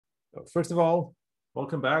First of all,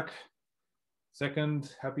 welcome back. Second,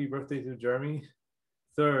 happy birthday to Jeremy.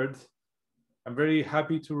 Third, I'm very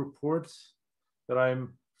happy to report that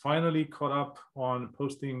I'm finally caught up on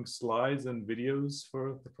posting slides and videos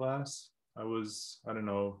for the class. I was, I don't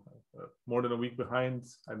know, more than a week behind.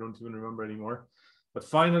 I don't even remember anymore. But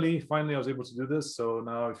finally, I was able to do this. So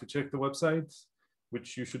now if you check the website,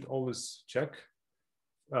 which you should always check,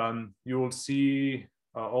 you will see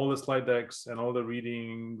all the slide decks and all the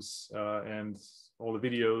readings and all the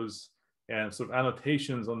videos and sort of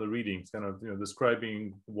annotations on the readings, kind of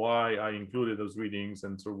describing why I included those readings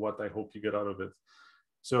and sort of what I hope you get out of it.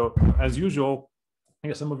 So as usual, I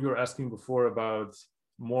guess some of you are asking before about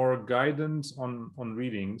more guidance on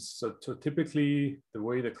readings. So typically the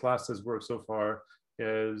way the classes work so far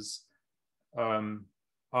is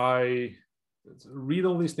I read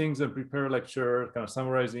all these things and prepare a lecture, kind of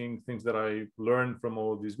summarizing things that I learned from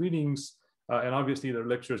all of these readings. And obviously the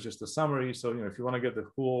lecture is just a summary. So, if you want to get the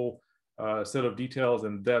full set of details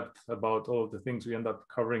and depth about all of the things we end up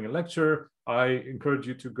covering in lecture, I encourage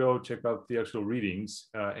you to go check out the actual readings.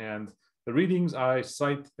 And the readings I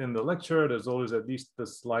cite in the lecture, there's always at least the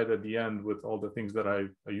slide at the end with all the things that I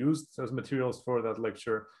used as materials for that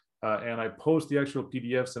lecture. And I post the actual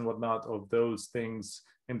PDFs and whatnot of those things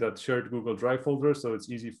in that shared Google Drive folder, so it's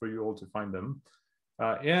easy for you all to find them.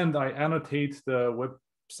 And I annotate the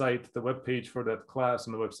website, the web page for that class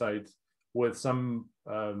on the website with some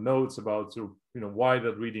notes about why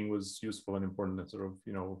that reading was useful and important, and sort of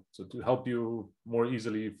so to help you more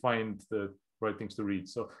easily find the right things to read.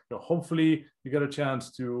 So hopefully you get a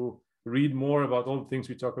chance to read more about all the things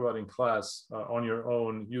we talk about in class on your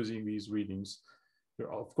own using these readings.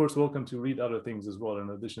 You're of course welcome to read other things as well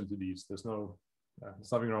in addition to these. There's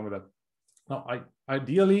nothing wrong with that. Now,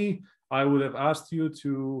 ideally, I would have asked you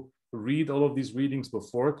to read all of these readings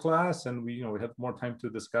before class, and we had more time to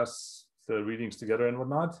discuss the readings together and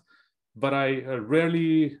whatnot. But I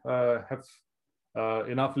rarely have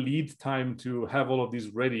enough lead time to have all of these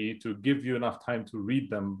ready to give you enough time to read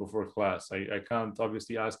them before class. I can't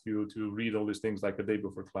obviously ask you to read all these things like a day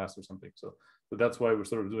before class or something. So that's why we're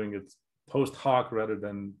sort of doing it post hoc rather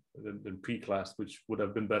than pre-class, which would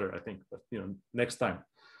have been better, I think. But next time,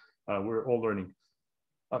 we're all learning.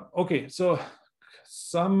 Okay, so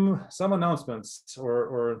some announcements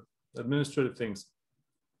or administrative things.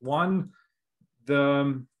 One,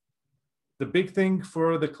 the big thing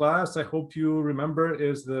for the class, I hope you remember,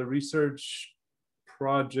 is the research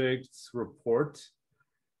project report.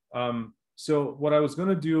 So what I was going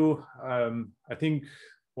to do, I think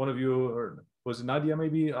one of you, or was it Nadia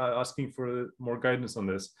maybe, asking for more guidance on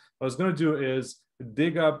this. What I was going to do is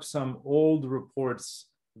dig up some old reports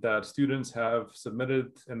that students have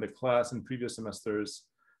submitted in the class in previous semesters,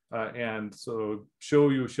 and so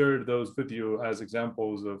share those with you as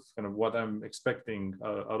examples of kind of what I'm expecting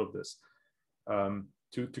out of this,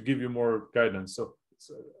 to give you more guidance. So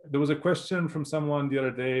there was a question from someone the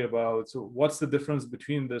other day about, so what's the difference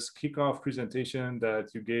between this kickoff presentation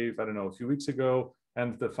that you gave, I don't know, a few weeks ago,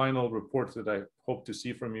 and the final report that I hope to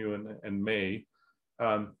see from you in May.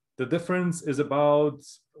 The difference is about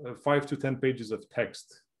 5 to 10 pages of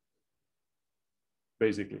text,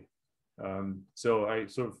 basically. So I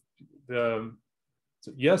sort of,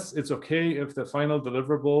 so yes, it's okay if the final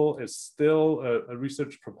deliverable is still a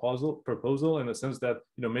research proposal in the sense that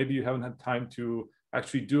maybe you haven't had time to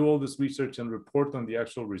actually do all this research and report on the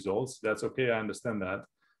actual results. That's okay, I understand that.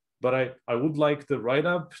 But I would like the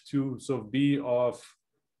write-up to sort of be of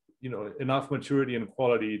enough maturity and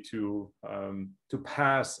quality to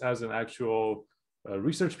pass as an actual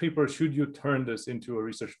research paper, should you turn this into a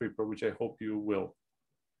research paper, which I hope you will.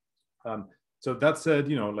 So that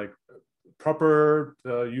said, like proper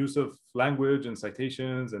use of language and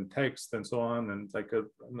citations and text and so on, and like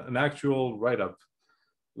an actual write-up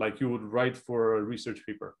like you would write for a research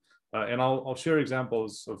paper. And I'll share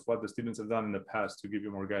examples of what the students have done in the past to give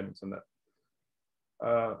you more guidance on that.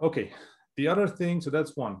 Okay, the other thing, so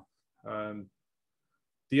that's one.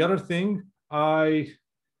 The other thing, I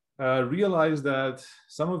realized that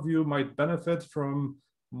some of you might benefit from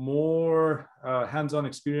more hands-on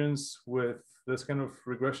experience with this kind of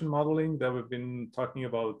regression modeling that we've been talking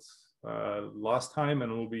about last time,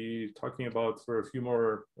 and we'll be talking about for a few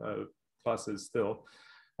more classes still.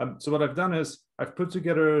 So what I've done is I've put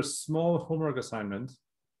together a small homework assignment.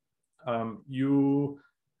 You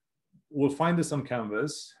will find this on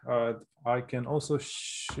Canvas. I can also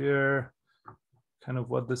share kind of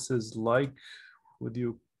what this is like with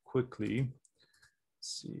you quickly.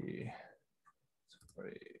 Let's see.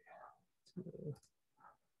 Sorry.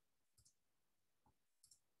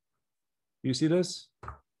 You see this?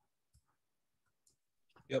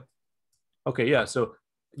 Yep. Okay, yeah, so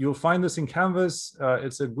you'll find this in Canvas.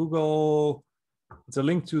 It's a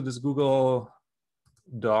link to this Google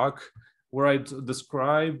Doc where I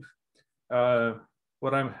describe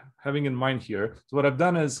what I'm having in mind here. So what I've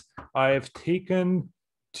done is I've taken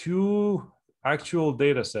two actual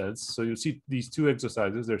data sets. So you see these two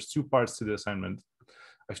exercises. There's two parts to the assignment.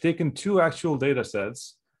 I've taken two actual data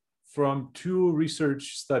sets from two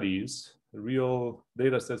research studies, real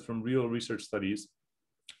data sets from real research studies.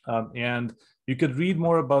 And you could read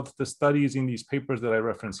more about the studies in these papers that I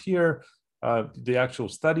reference here, the actual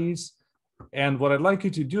studies. And what I'd like you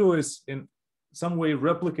to do is in some way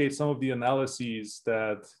replicate some of the analyses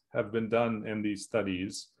that have been done in these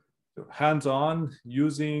studies, hands-on,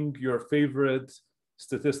 using your favorite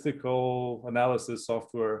statistical analysis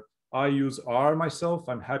software. I use R myself.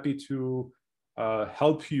 I'm happy to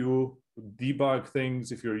help you debug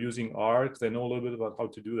things if you're using R, because I know a little bit about how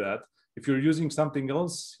to do that. If you're using something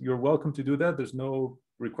else, you're welcome to do that. There's no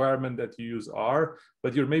requirement that you use R,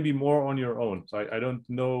 but you're maybe more on your own. So I don't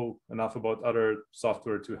know enough about other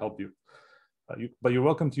software to help you. But you're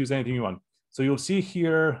welcome to use anything you want. So you'll see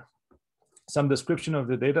here some description of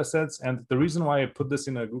the data sets. And the reason why I put this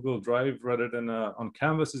in a Google Drive rather than on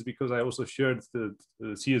Canvas is because I also shared the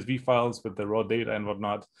CSV files with the raw data and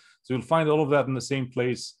whatnot. So you'll find all of that in the same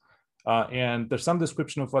place. And there's some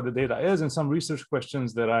description of what the data is and some research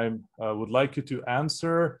questions that I would like you to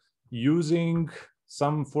answer using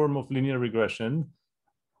some form of linear regression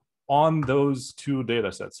on those two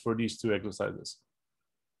data sets for these two exercises.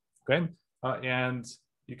 Okay, and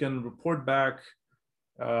you can report back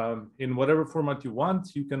in whatever format you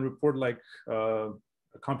want. You can report like a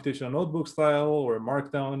computational notebook style or a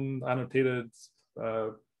markdown annotated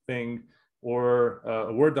thing, or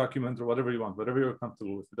a Word document, or whatever you want, whatever you're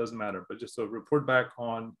comfortable with. It doesn't matter, but just to report back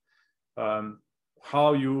on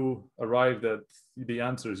how you arrived at the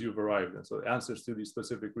answers you've arrived at. So answers to these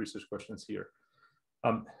specific research questions here.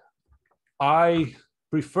 I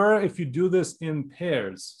prefer if you do this in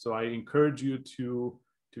pairs. So I encourage you to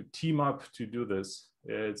team up to do this.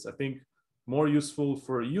 It's, I think, more useful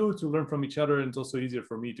for you to learn from each other, and it's also easier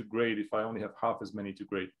for me to grade if I only have half as many to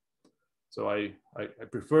grade. So I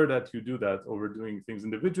prefer that you do that over doing things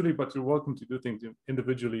individually, but you're welcome to do things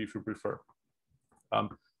individually if you prefer.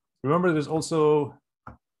 Remember, there's also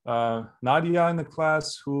Nadia in the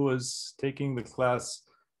class who is taking the class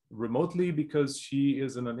remotely because she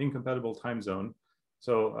is in an incompatible time zone.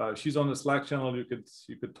 So she's on the Slack channel. You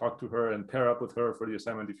could talk to her and pair up with her for the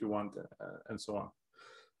assignment if you want, and so on.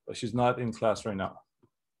 But she's not in class right now.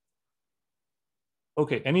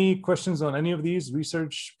 Okay, any questions on any of these,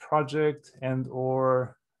 research project and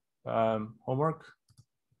or homework?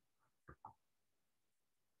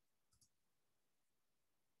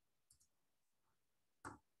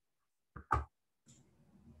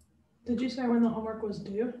 Did you say when the homework was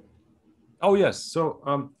due? Oh, yes.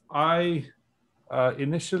 So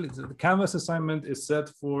initially, the Canvas assignment is set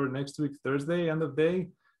for next week, Thursday, end of day.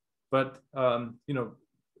 But, you know,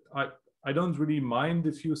 I don't really mind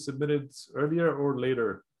if you submit it earlier or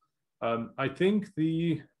later. I think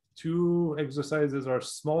the two exercises are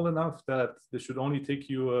small enough that they should only take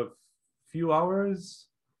you a few hours,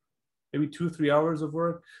 maybe 2-3 hours of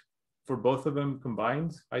work for both of them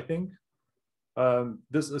combined, I think.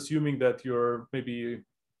 This assuming that you're maybe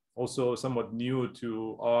also somewhat new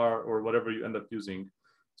to R or whatever you end up using.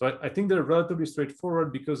 So I think they're relatively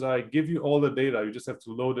straightforward because I give you all the data. You just have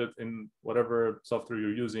to load it in whatever software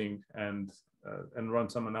you're using and run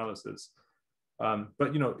some analysis.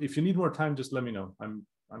 But you know, if you need more time, just let me know. I'm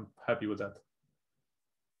happy with that.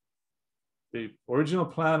 The original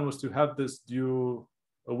plan was to have this due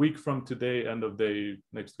a week from today, end of day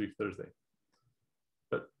next week, Thursday.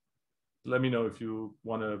 But let me know if you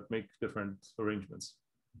want to make different arrangements.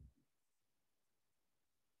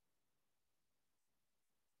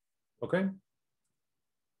 Okay.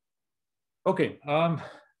 Okay.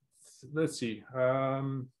 Let's see.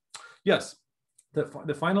 Yes,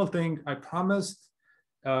 the final thing, I promised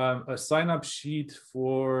a sign-up sheet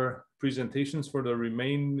for presentations for the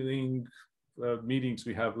remaining meetings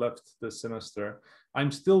we have left this semester.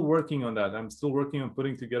 I'm still working on that. I'm still working on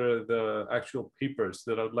putting together the actual papers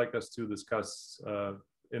that I'd like us to discuss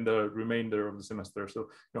in the remainder of the semester. So you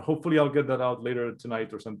know, hopefully I'll get that out later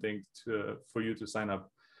tonight or something for you to sign up.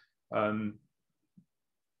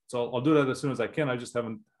 So I'll do that as soon as I can. I just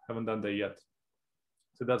haven't done that yet.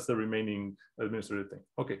 So that's the remaining administrative thing.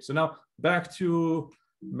 Okay, so now back to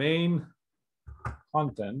main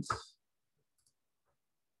content.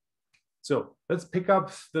 So let's pick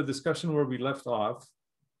up the discussion where we left off.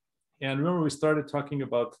 And remember, we started talking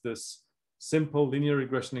about this simple linear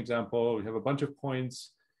regression example. We have a bunch of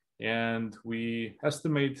points and we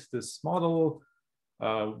estimate this model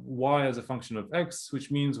y as a function of x,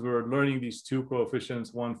 which means we're learning these two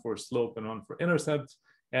coefficients, one for slope and one for intercept.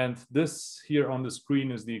 And this here on the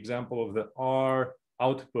screen is the example of the R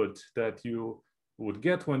output that you would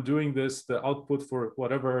get when doing this. The output for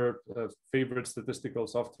whatever favorite statistical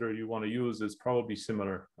software you want to use is probably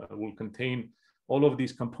similar. Will contain all of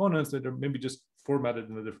these components that are maybe just formatted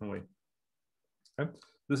in a different way. Okay.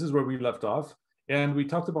 This is where we left off. And we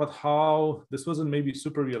talked about how this wasn't maybe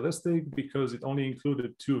super realistic because it only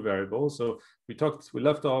included two variables. So we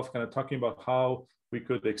left off kind of talking about how we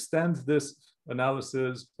could extend this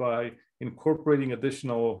analysis by incorporating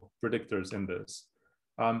additional predictors in this.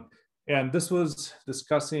 And this was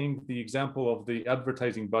discussing the example of the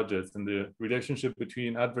advertising budget and the relationship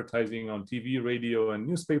between advertising on TV, radio, and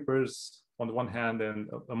newspapers on the one hand, and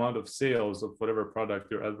amount of sales of whatever product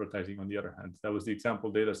you're advertising on the other hand. That was the example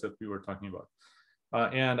data set we were talking about.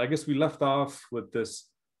 And I guess we left off with this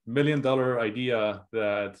 $1 million idea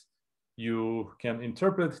that you can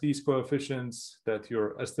interpret these coefficients that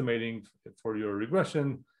you're estimating for your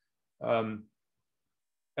regression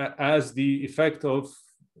as the effect of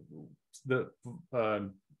the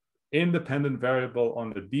independent variable on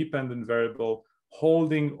the dependent variable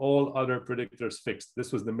holding all other predictors fixed.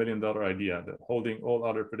 This was the $1 million idea, that holding all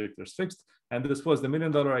other predictors fixed. And this was the $1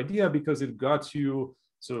 million idea because it got you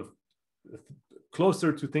sort of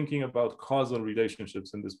closer to thinking about causal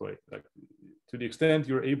relationships in this way. Like, to the extent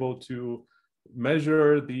you're able to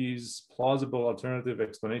measure these plausible alternative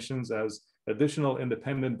explanations as additional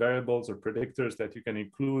independent variables or predictors that you can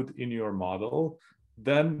include in your model,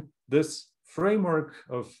 then this framework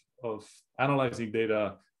of analyzing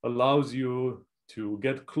data allows you to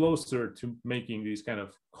get closer to making these kind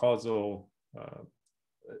of causal,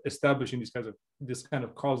 establishing this kind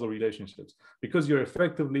of causal relationships, because you're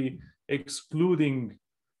effectively excluding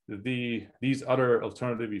these other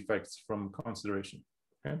alternative effects from consideration.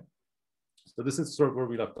 Okay, so this is sort of where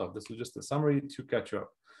we left off. This is just a summary to catch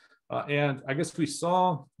up, and I guess we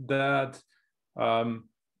saw that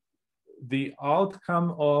the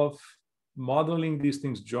outcome of modeling these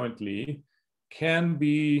things jointly can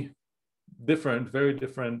be different, very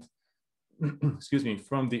different, excuse me,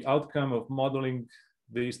 from the outcome of modeling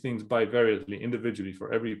these things bivariately, individually,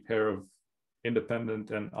 for every pair of independent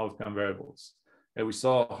and outcome variables. And we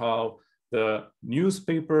saw how the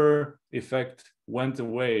newspaper effect went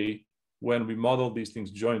away when we modeled these things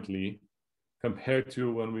jointly compared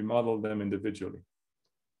to when we modeled them individually.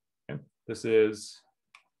 Okay? This is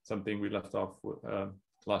something we left off with,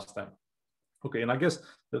 last time. Okay, and I guess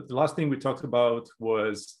the last thing we talked about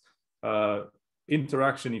was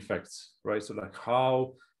interaction effects, right? So like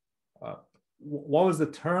how, what was the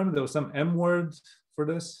term? There was some M word for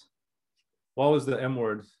this. What was the M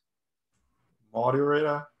word?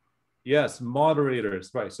 Moderator? Yes,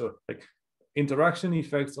 moderators, right. So like interaction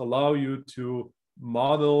effects allow you to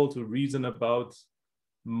model, to reason about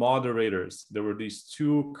moderators. There were these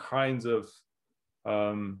two kinds of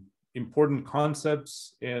important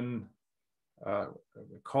concepts in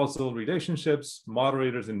causal relationships,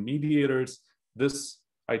 moderators and mediators. This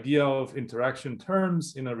idea of interaction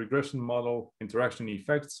terms in a regression model, interaction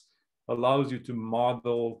effects, allows you to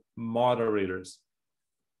model moderators.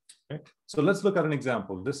 Okay, so let's look at an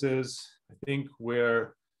example. This is, I think,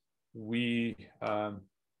 where we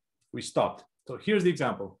stopped. So here's the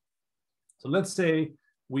example. So let's say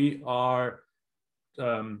we are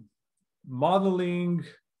modeling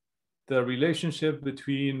the relationship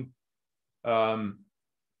between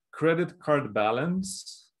credit card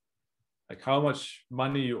balance, like how much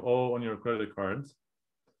money you owe on your credit card.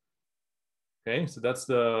 Okay, so that's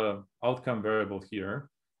the outcome variable here,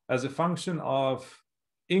 as a function of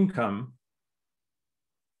income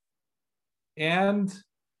and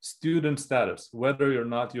student status, whether or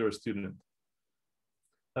not you're a student.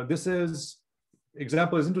 Now, this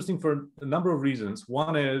example is interesting for a number of reasons.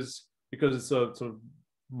 One is because it's a sort of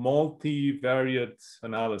multivariate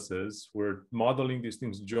analysis. We're modeling these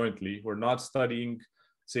things jointly. We're not studying,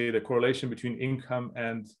 say, the correlation between income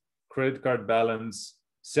and credit card balance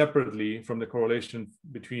separately from the correlation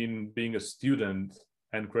between being a student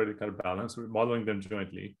and credit card balance. We're modeling them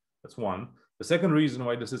jointly. That's one. The second reason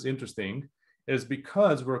why this is interesting is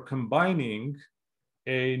because we're combining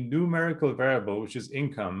a numerical variable, which is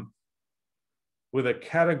income, with a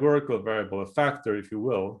categorical variable, a factor, if you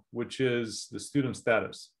will, which is the student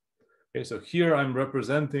status. Okay, so here I'm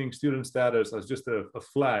representing student status as just a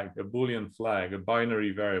flag, a Boolean flag, a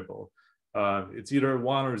binary variable. It's either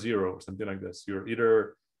 1 or 0 or something like this. You're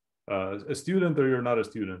either a student or you're not a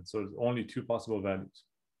student. So there's only two possible values.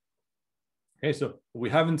 Okay, so we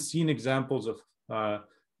haven't seen examples of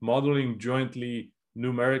modeling jointly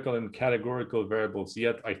numerical and categorical variables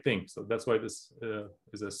yet, I think. So that's why this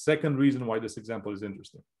is a second reason why this example is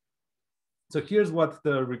interesting. So here's what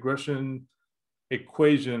the regression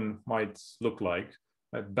equation might look like.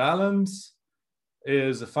 Balance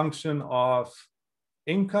is a function of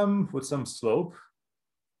income with some slope.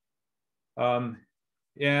 There's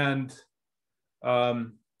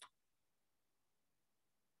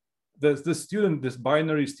this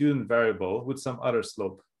binary student variable with some other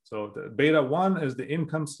slope. So the beta 1 is the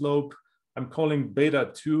income slope. I'm calling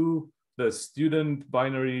beta 2 the student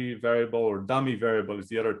binary variable, or dummy variable is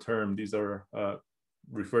the other term these are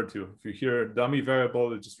referred to. If you hear dummy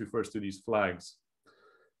variable, it just refers to these flags.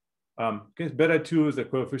 Okay, beta 2 is the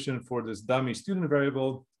coefficient for this dummy student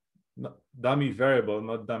variable, not dummy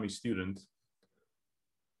student.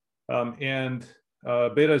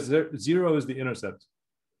 Beta 0 is the intercept.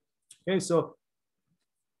 Okay, so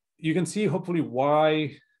you can see hopefully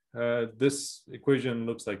why this equation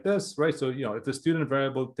looks like this, right? So, if the student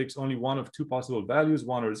variable takes only one of two possible values,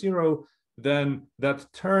 1 or 0, then that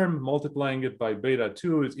term multiplying it by beta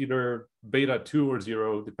 2 is either beta 2 or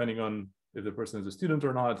 0, depending on if the person is a student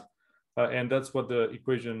or not. And that's what the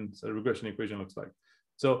regression equation looks like.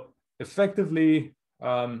 So effectively,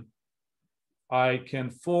 I can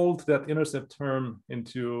fold that intercept term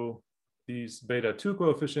into these beta 2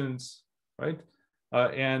 coefficients, right?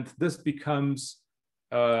 And this becomes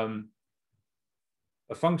a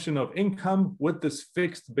function of income with this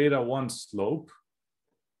fixed beta 1 slope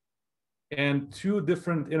and two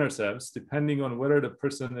different intercepts depending on whether the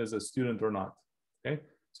person is a student or not. Okay,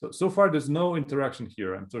 so far there's no interaction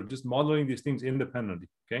here. I'm sort of just modeling these things independently.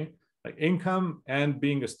 Okay, like income and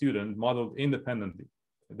being a student modeled independently.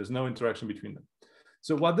 There's no interaction between them.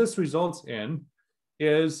 So what this results in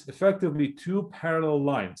is effectively two parallel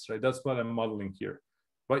lines, right? That's what I'm modeling here.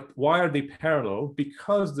 Right? Why are they parallel?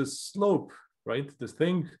 Because the slope, right? This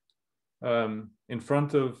thing in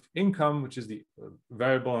front of income, which is the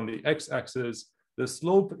variable on the x-axis, the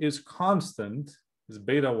slope is constant, is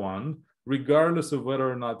beta 1, regardless of whether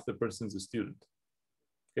or not the person's a student.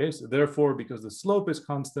 Okay, so therefore, because the slope is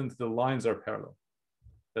constant, the lines are parallel.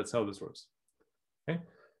 That's how this works. Okay,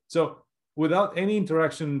 so without any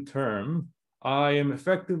interaction term, I am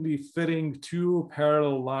effectively fitting two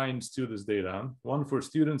parallel lines to this data, one for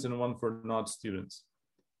students and one for not students.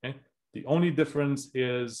 Okay? The only difference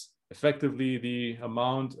is effectively the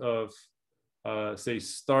amount of, say,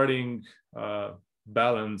 starting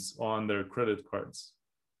balance on their credit cards.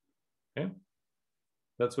 Okay?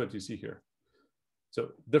 That's what you see here.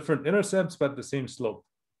 So different intercepts, but the same slope.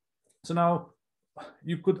 So now,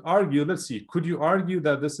 you could argue, let's see, could you argue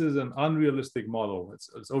that this is an unrealistic model?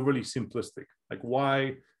 It's overly simplistic. Like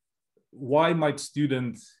why might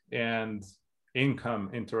student and income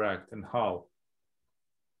interact and how?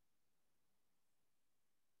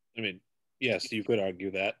 I mean, yes, you could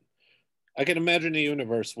argue that. I can imagine a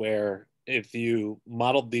universe where if you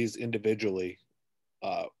modeled these individually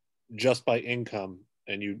just by income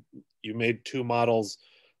and you made two models,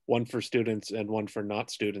 one for students and one for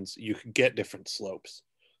not students, you could get different slopes.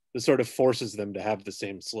 This sort of forces them to have the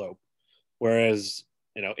same slope. Whereas,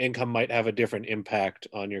 income might have a different impact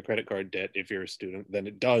on your credit card debt if you're a student than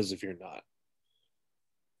it does if you're not.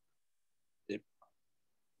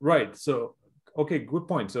 Right. So, okay, good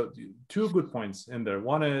point. So two good points in there.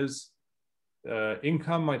 One is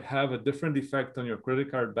income might have a different effect on your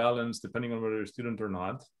credit card balance depending on whether you're a student or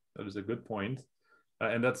not. That is a good point.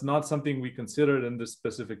 And that's not something we considered in the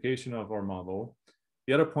specification of our model.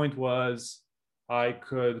 The other point was I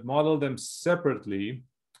could model them separately.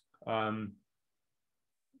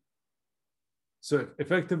 So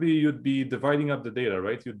effectively, you'd be dividing up the data,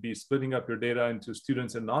 right? You'd be splitting up your data into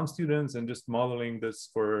students and non-students and just modeling this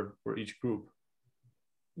for each group.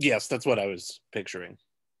 Yes, that's what I was picturing.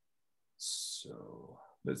 So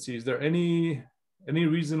let's see, is there any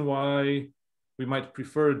reason why we might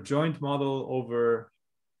prefer a joint model over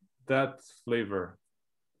that flavor?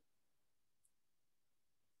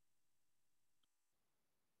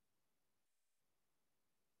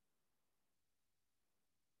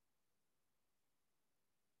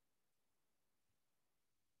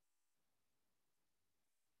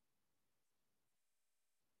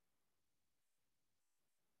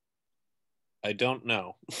 I don't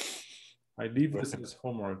know. I leave this as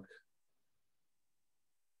homework.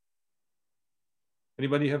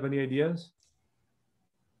 Anybody have any ideas?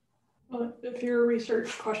 Well, if your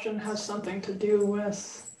research question has something to do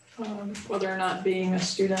with whether or not being a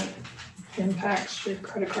student impacts your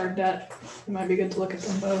credit card debt, it might be good to look at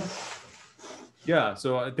them both. Yeah,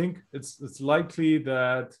 so I think it's likely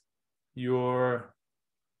that your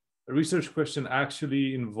a research question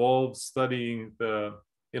actually involves studying the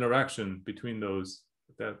interaction between those,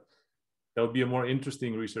 that would be a more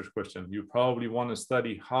interesting research question. You probably want to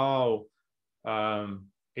study how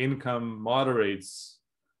income moderates,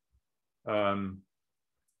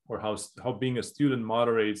 or how being a student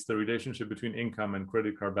moderates the relationship between income and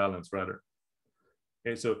credit card balance, rather.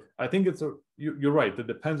 Okay, so I think you're right. It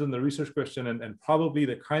depends on the research question, and probably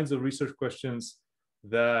the kinds of research questions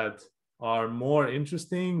that are more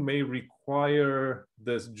interesting may require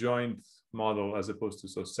this joint model as opposed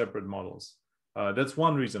to separate models. That's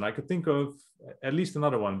one reason. I could think of at least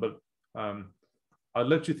another one, but I'll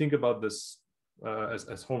let you think about this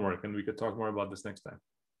as homework, and we could talk more about this next time.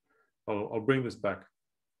 I'll bring this back.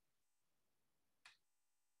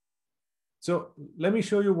 So let me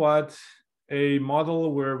show you what a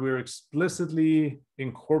model where we're explicitly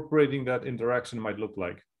incorporating that interaction might look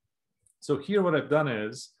like. So here what I've done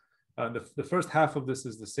is, the first half of this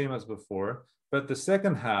is the same as before, but the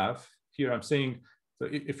second half here I'm saying, so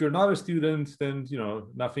if you're not a student, then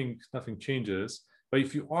nothing changes. But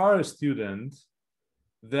if you are a student,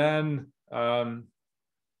 then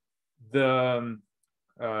the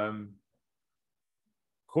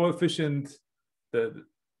coefficient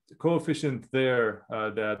there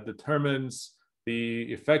that determines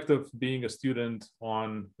the effect of being a student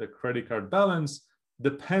on the credit card balance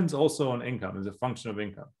depends also on income, as a function of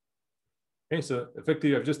income. Okay, so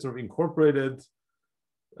effectively I've just sort of incorporated,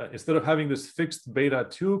 instead of having this fixed beta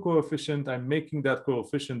 2 coefficient, I'm making that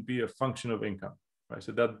coefficient be a function of income, right?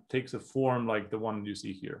 So that takes a form like the one you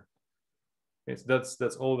see here. Okay, so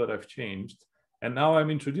that's all that I've changed. And now I'm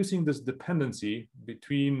introducing this dependency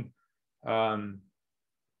between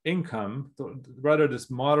income, rather this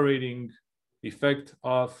moderating effect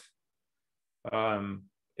of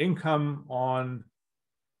income on,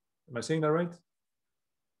 am I saying that right?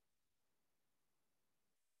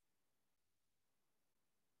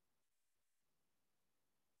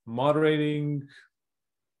 Moderating.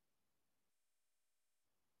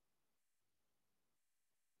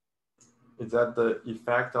 Is that the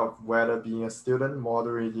effect of whether being a student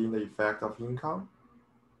moderating the effect of income?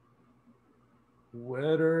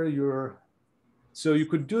 Whether you're, so you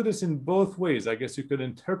could do this in both ways. I guess you could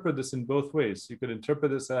interpret this in both ways. You could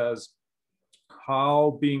interpret this as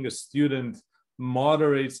how being a student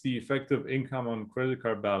moderates the effect of income on credit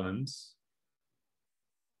card balance,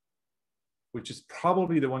 which is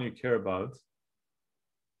probably the one you care about.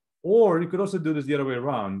 Or you could also do this the other way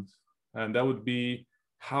around, and that would be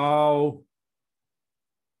how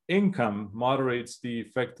income moderates the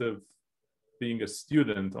effect of being a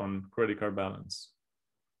student on credit card balance.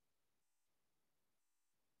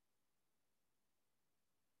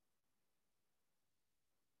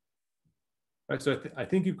 Right, so I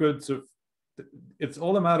think you could sort of, it's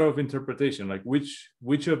all a matter of interpretation, like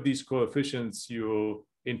which of these coefficients you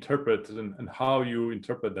interpret and how you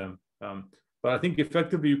interpret them. But I think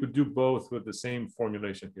effectively you could do both with the same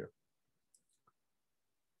formulation here.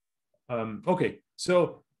 Okay,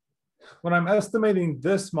 so when I'm estimating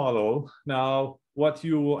this model, now what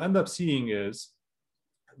you will end up seeing is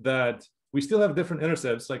that we still have different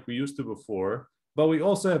intercepts like we used to before, but we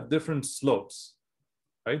also have different slopes,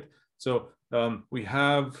 right? So we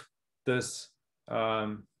have this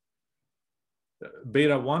beta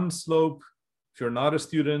 1 slope if you're not a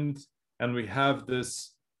student, and we have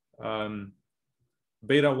this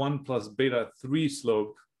beta 1 plus beta 3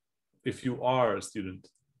 slope if you are a student.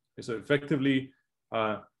 Okay, so effectively,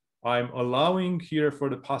 I'm allowing here for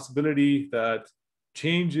the possibility that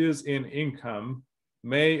changes in income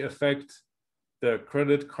may affect the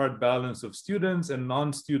credit card balance of students and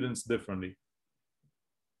non-students differently,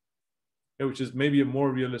 which is maybe a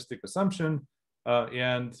more realistic assumption.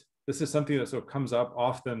 And this is something that sort of comes up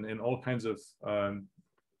often in all kinds of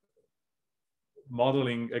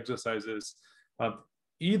modeling exercises,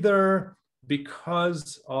 either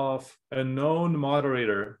because of a known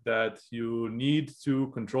moderator that you need to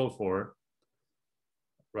control for,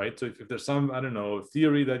 right? So if there's some, I don't know,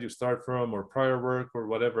 theory that you start from or prior work or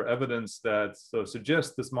whatever evidence that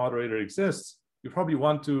suggests this moderator exists, you probably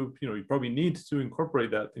want to, you probably need to incorporate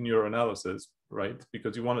that in your analysis, right?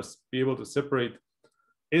 Because you want to be able to separate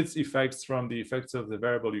its effects from the effects of the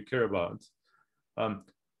variable you care about.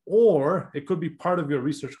 Or it could be part of your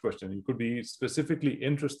research question. You could be specifically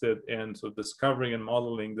interested in discovering and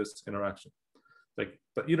modeling this interaction.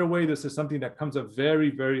 But either way, this is something that comes up very,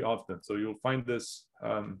 very often. So you'll find this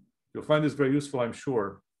very useful, I'm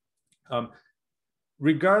sure.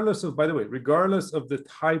 Regardless of, by the way, regardless of the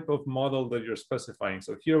type of model that you're specifying.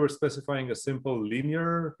 So here we're specifying a simple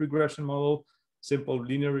linear regression model.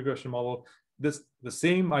 the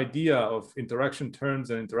same idea of interaction terms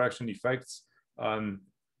and interaction effects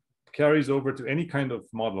carries over to any kind of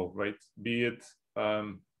model, right? Be it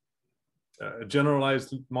a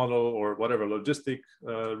generalized model or whatever, logistic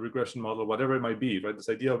regression model, whatever it might be, right? This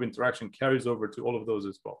idea of interaction carries over to all of those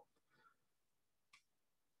as well.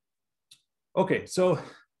 Okay, so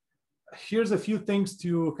here's a few things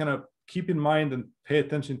to kind of keep in mind and pay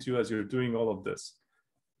attention to as you're doing all of this.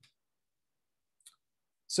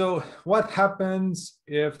 So what happens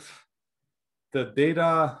if the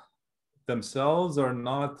data themselves are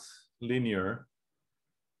not linear,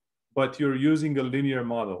 but you're using a linear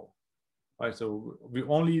model, right? So we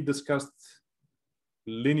only discussed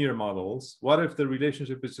linear models. What if the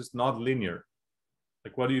relationship is just not linear?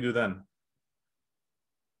 Like, what do you do then?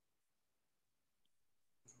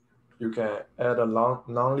 You can add a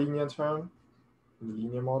non-linear term in the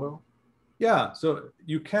linear model. Yeah, so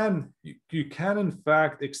you can in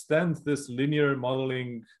fact extend this linear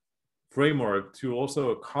modeling framework to also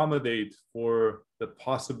accommodate for the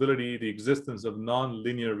possibility, the existence of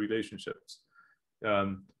non-linear relationships.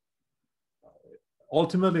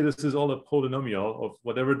 Ultimately, this is all a polynomial of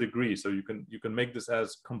whatever degree, so you can make this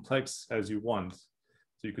as complex as you want.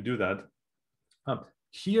 So you could do that.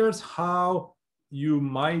 Here's how you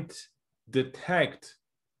might detect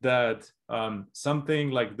that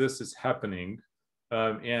something like this is happening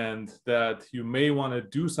and that you may want to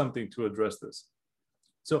do something to address this.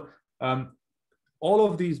 So all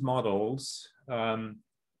of these models,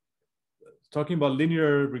 talking about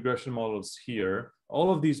linear regression models here,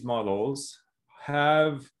 all of these models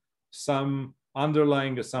have some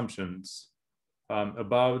underlying assumptions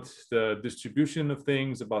about the distribution of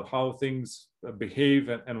things, about how things behave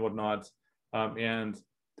and whatnot. And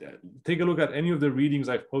take a look at any of the readings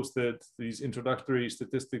I've posted, these introductory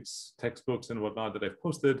statistics textbooks and whatnot that I've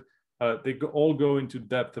posted. They all go into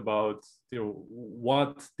depth about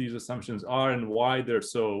what these assumptions are and why they're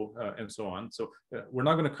so, and so on. So we're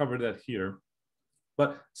not going to cover that here.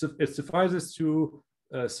 But it suffices to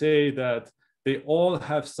say that they all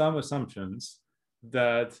have some assumptions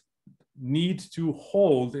that need to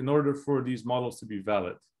hold in order for these models to be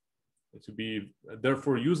valid, to be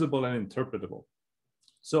therefore usable and interpretable.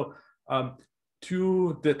 So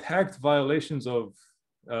to detect violations of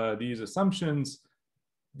these assumptions,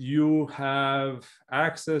 you have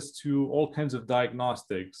access to all kinds of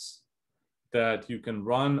diagnostics that you can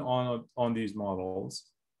run on these models.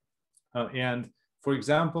 And for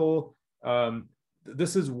example,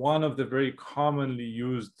 this is one of the very commonly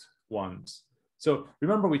used ones. So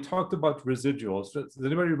remember, we talked about residuals. Does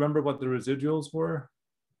anybody remember what the residuals were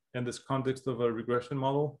in this context of a regression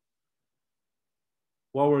model?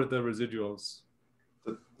 What were the residuals?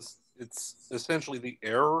 It's essentially the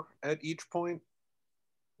error at each point.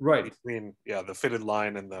 Right. Between, yeah, the fitted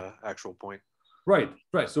line and the actual point. Right.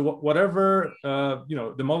 So whatever,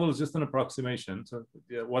 the model is just an approximation. So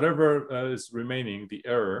whatever is remaining, the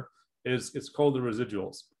error, it's called the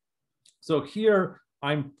residuals. So here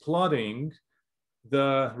I'm plotting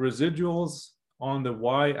the residuals on the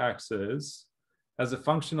y-axis as a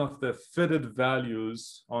function of the fitted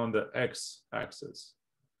values on the x-axis.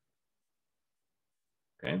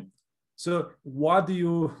 Okay. So what do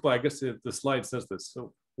you, well, I guess the slide says this.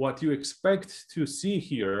 So what you expect to see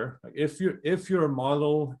here, if your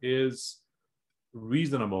model is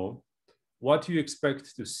reasonable, what you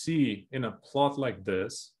expect to see in a plot like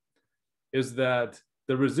this is that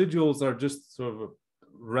the residuals are just sort of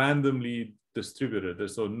randomly distributed.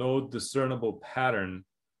 There's so no discernible pattern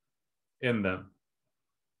in them.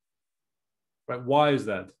 Right? Why is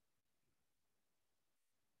that?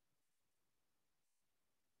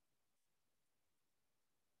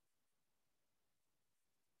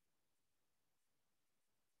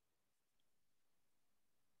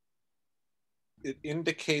 It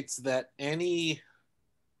indicates that any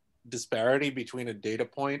disparity between a data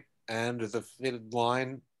point and the fitted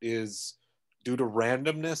line is due to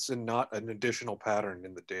randomness and not an additional pattern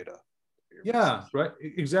in the data. Yeah, right.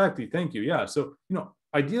 Exactly. Thank you. Yeah. So,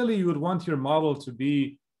 ideally you would want your model to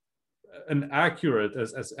be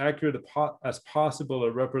as accurate as possible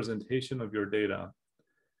a representation of your data.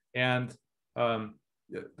 And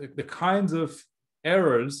the kinds of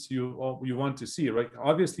errors you want to see, right?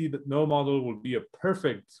 Obviously, that no model will be a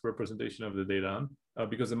perfect representation of the data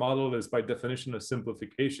because the model is by definition a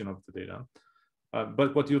simplification of the data.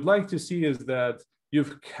 But what you'd like to see is that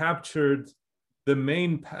you've captured the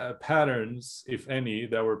main patterns, if any,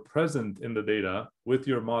 that were present in the data with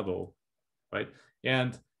your model, right?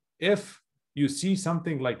 And if you see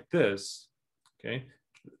something like this, okay,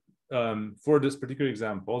 for this particular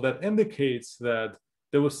example, that indicates that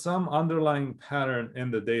there was some underlying pattern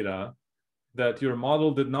in the data, that your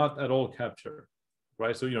model did not at all capture,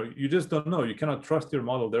 right? So, you just don't know. You cannot trust your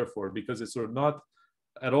model, therefore, because it's sort of not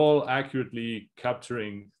at all accurately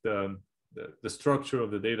capturing the structure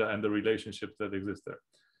of the data and the relationships that exist there.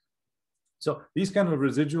 So these kind of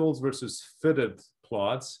residuals versus fitted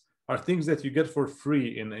plots are things that you get for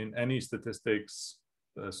free in any statistics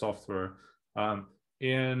software.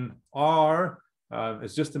 In R,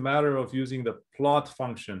 it's just a matter of using the plot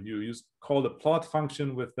function. You call the plot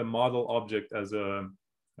function with the model object as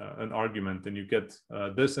an argument, and you get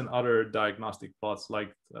this and other diagnostic plots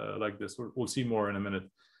like this. We'll see more in a minute.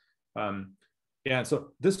 And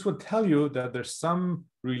so this would tell you that there's some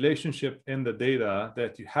relationship in the data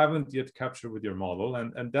that you haven't yet captured with your model.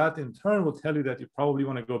 And that in turn will tell you that you probably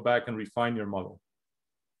want to go back and refine your model.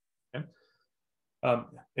 Okay?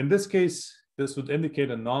 In this case, this would indicate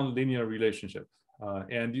a nonlinear relationship.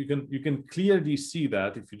 And you can clearly see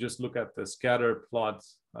that if you just look at the scatter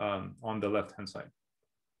plots on the left-hand side.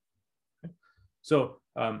 Okay? So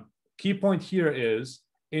key point here is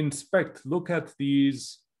look at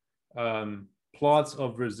these plots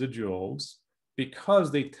of residuals, because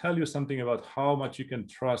they tell you something about how much you can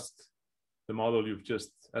trust the model you've just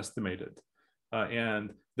estimated.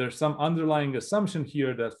 And there's some underlying assumption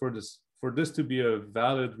here that for this to be a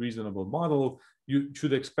valid, reasonable model, you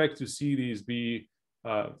should expect to see these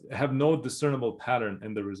have no discernible pattern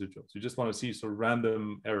in the residuals. You just want to see sort of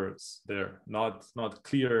random errors there, not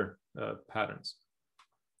clear patterns.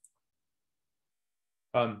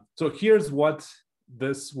 So here's what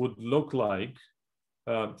this would look like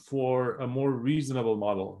for a more reasonable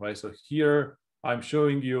model, right? So here I'm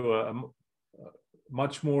showing you a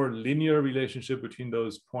much more linear relationship between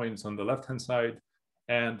those points on the left-hand side,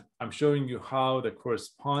 and I'm showing you how the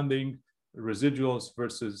corresponding residuals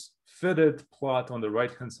versus fitted plot on the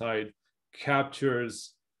right-hand side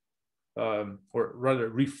captures, or rather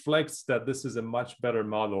reflects that this is a much better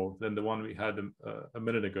model than the one we had a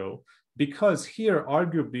minute ago, because here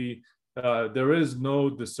arguably there is no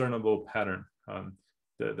discernible pattern.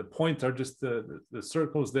 The points are just the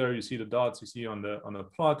circles there. You see the dots you see on the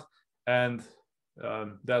plot, and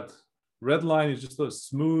that red line is just a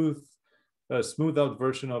smooth out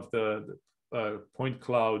version of the point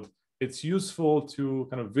cloud. It's useful to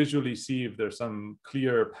kind of visually see if there's some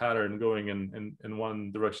clear pattern going in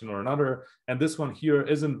one direction or another. And this one here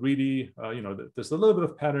isn't really, there's a little bit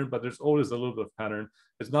of pattern, but there's always a little bit of pattern.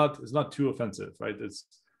 It's not too offensive, right? It's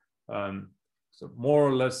so more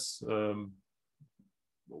or less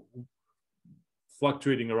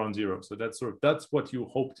fluctuating around zero. So that's what you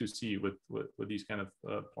hope to see with these kind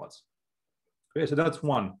of plots. Okay, so that's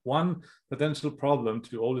one potential problem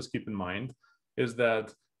to always keep in mind, is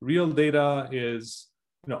that real data is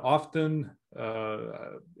often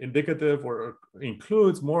indicative or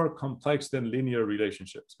includes more complex than linear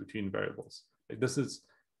relationships between variables. Like, this is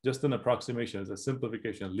just an approximation, it's a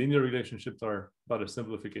simplification. Linear relationships are about a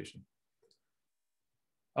simplification.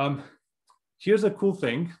 Here's a cool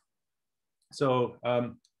thing. So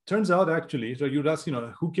turns out actually, so you'd ask,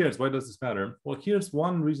 who cares? Why does this matter? Well, here's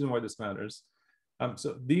one reason why this matters.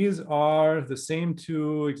 So these are the same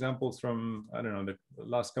two examples from, I don't know, the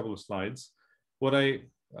last couple of slides. What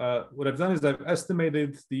I've done is I've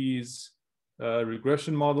estimated these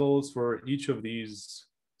regression models for each of these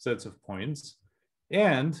sets of points,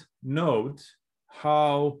 and note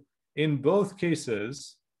how in both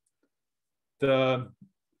cases, the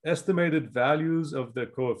estimated values of the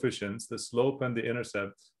coefficients, the slope and the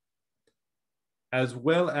intercept, as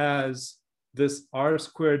well as this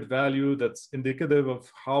R-squared value that's indicative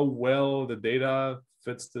of how well the data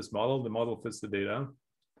fits this model, the model fits the data.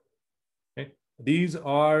 Okay? These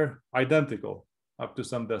are identical up to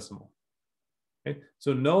some decimal. Okay?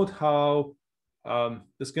 So note how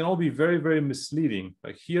this can all be very, very misleading.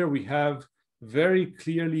 Like here we have very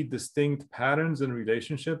clearly distinct patterns and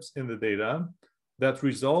relationships in the data that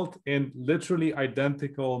result in literally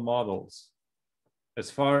identical models as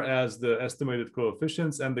far as the estimated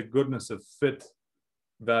coefficients and the goodness of fit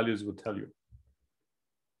values would tell you.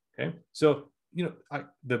 Okay, so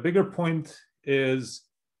the bigger point is,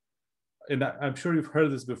 and I'm sure you've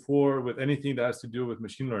heard this before with anything that has to do with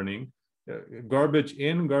machine learning, garbage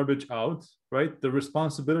in, garbage out, right? The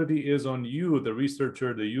responsibility is on you, the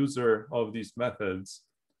researcher, the user of these methods,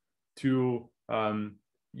 to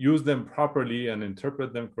use them properly and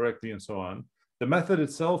interpret them correctly and so on. The method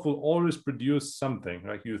itself will always produce something.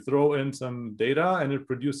 Like you throw in some data and it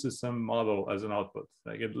produces some model as an output.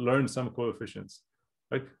 Like it learns some coefficients.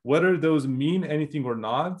 Right? Whether those mean anything or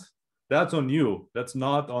not, that's on you. That's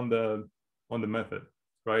not on the method,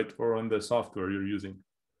 right? Or on the software you're using.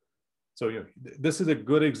 So this is a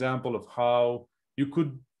good example of how you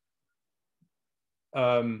could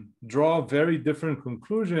draw very different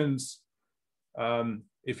conclusions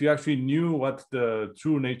if you actually knew what the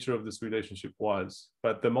true nature of this relationship was.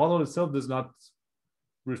 But the model itself does not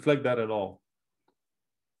reflect that at all.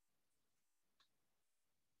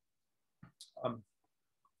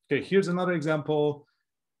 Okay, here's another example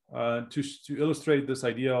to illustrate this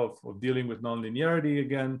idea of dealing with nonlinearity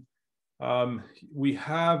again. We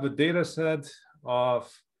have a data set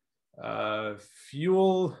of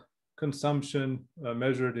fuel consumption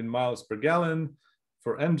measured in miles per gallon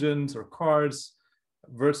for engines or cars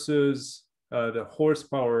versus the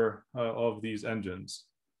horsepower of these engines.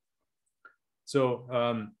 So,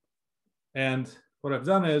 and what I've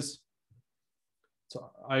done is,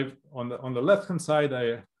 so I've on the left-hand side,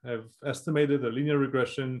 I have estimated a linear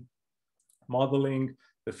regression modeling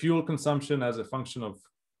the fuel consumption as a function of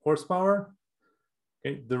horsepower,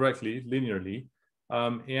 okay, directly, linearly.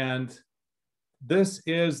 And this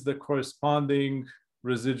is the corresponding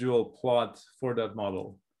residual plot for that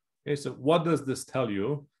model. Okay, so what does this tell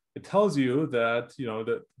you? It tells you that,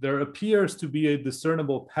 that there appears to be a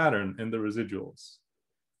discernible pattern in the residuals,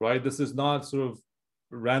 right? This is not sort of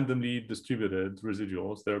randomly distributed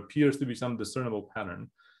residuals. There appears to be some discernible pattern.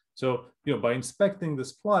 So, by inspecting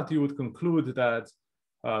this plot, you would conclude that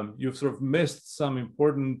you've sort of missed some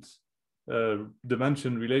important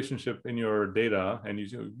dimension relationship in your data, and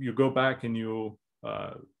you go back and you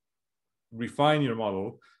refine your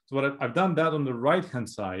model. So what I've done that on the right-hand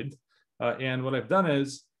side, and what I've done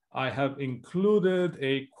is I have included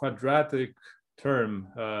a quadratic term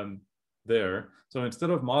there. So instead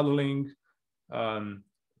of modeling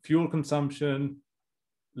fuel consumption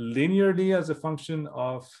linearly as a function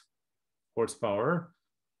of horsepower,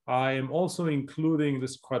 I am also including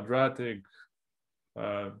this quadratic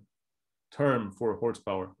term for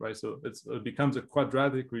horsepower, right? So it becomes a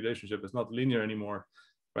quadratic relationship. It's not linear anymore,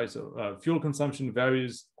 right? So fuel consumption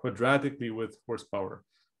varies quadratically with horsepower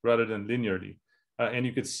rather than linearly. And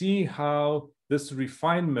you could see how this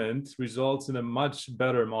refinement results in a much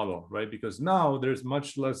better model, right? Because now there's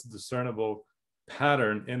much less discernible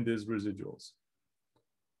pattern in these residuals.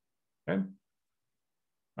 Okay.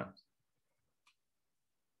 All right.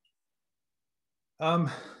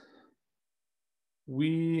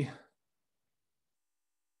 We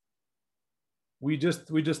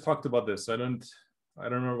just talked about this. I don't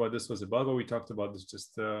remember what this was about, but we talked about this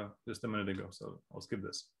just a minute ago. So I'll skip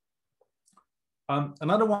this.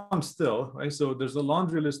 Another one still, right? So there's a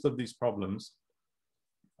laundry list of these problems.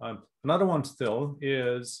 Another one still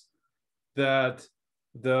is that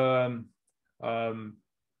the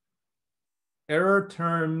error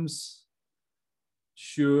terms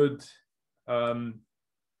should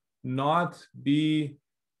not be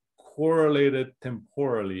correlated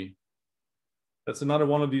temporally. That's another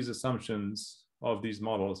one of these assumptions of these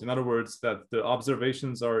models. In other words, that the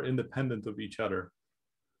observations are independent of each other.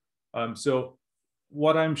 So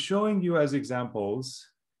what I'm showing you as examples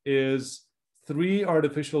is 3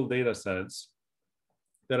 artificial data sets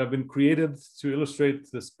that have been created to illustrate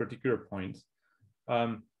this particular point.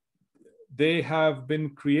 They have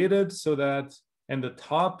been created so that in the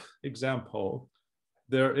top example,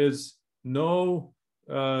 there is no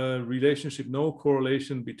relationship, no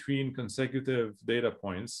correlation between consecutive data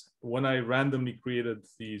points when I randomly created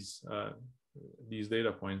these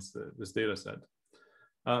data points, this data set.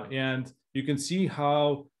 And you can see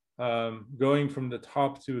how going from the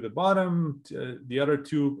top to the bottom, in the other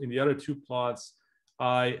two plots,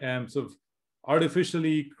 I am sort of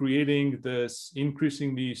artificially creating this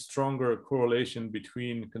increasingly stronger correlation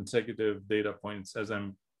between consecutive data points as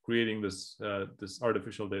I'm creating this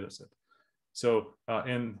artificial data set. So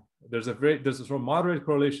and there's a sort of moderate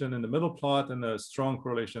correlation in the middle plot and a strong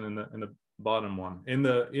correlation in the bottom one in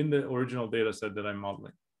the original data set that I'm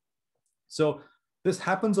modeling. So this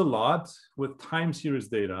happens a lot with time series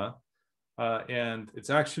data, and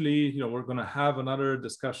it's actually, we're going to have another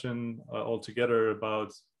discussion altogether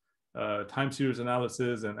about time series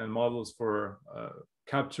analysis and models for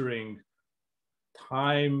capturing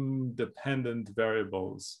time-dependent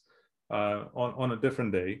variables on a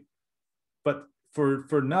different day. But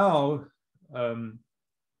for now, I'm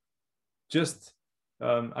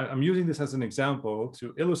using this as an example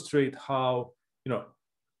to illustrate how,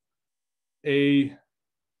 a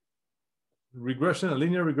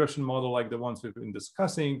linear regression model like the ones we've been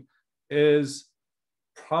discussing is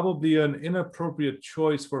probably an inappropriate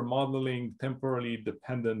choice for modeling temporally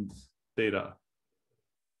dependent data.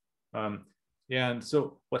 And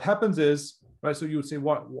so what happens is, right, so you would say,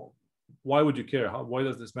 why would you care? Why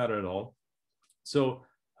does this matter at all? So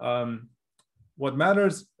what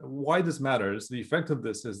matters, why this matters, the effect of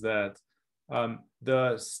this is that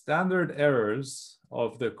the standard errors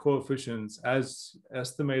of the coefficients as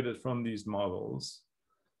estimated from these models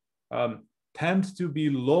tend to be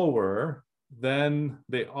lower than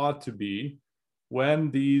they ought to be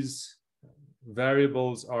when these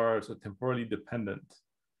variables are so temporally dependent.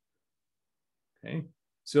 Okay,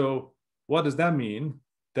 so what does that mean?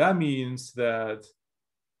 That means that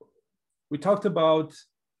we talked about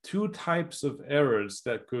two types of errors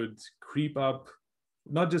that could creep up,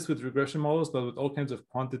 not just with regression models, but with all kinds of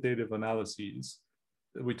quantitative analyses.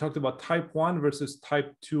 We talked about type 1 versus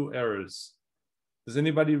type 2 errors. Does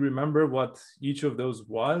anybody remember what each of those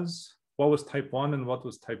was? What was type 1 and what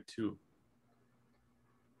was type 2?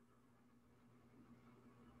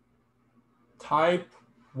 Type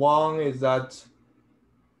 1 is that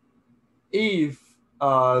if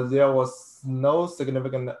there was no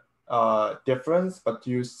significant difference, but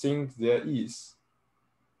you think there is.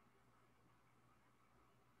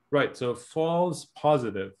 Right, so false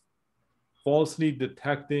positive, falsely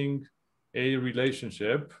detecting a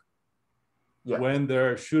relationship when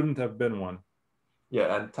there shouldn't have been one.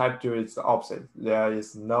 Yeah, and type 2 is the opposite. There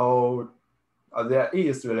is no, there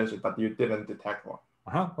is relationship, but you didn't detect one.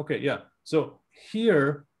 Okay, yeah. So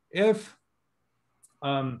here, if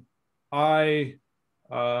I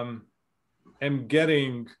am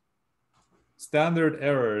getting standard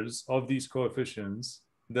errors of these coefficients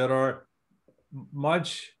that are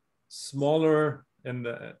much smaller in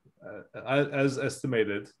the, as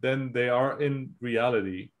estimated than they are in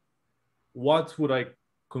reality, what would I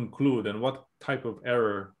conclude and what type of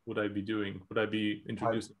error would I be doing? Would I be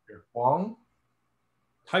introducing here?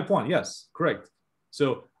 Type 1, yes, correct.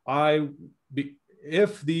 So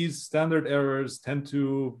if these standard errors tend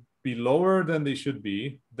to be lower than they should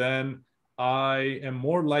be, then I am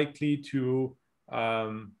more likely to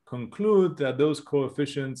conclude that those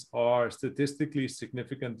coefficients are statistically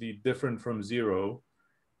significantly different from 0.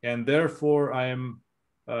 And therefore, I am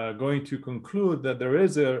going to conclude that there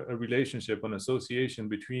is a relationship, an association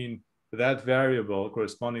between that variable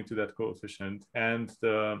corresponding to that coefficient and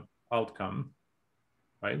the outcome,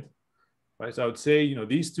 right? So I would say,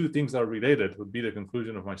 these two things are related would be the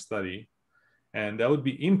conclusion of my study. And that would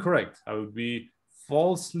be incorrect. I would be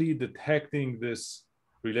falsely detecting this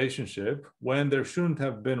relationship when there shouldn't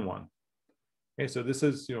have been one. Okay, so this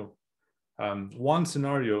is, one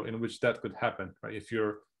scenario in which that could happen, right? If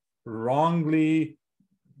you're wrongly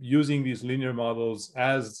using these linear models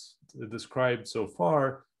as described so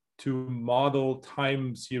far to model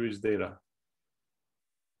time series data.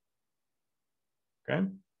 Okay.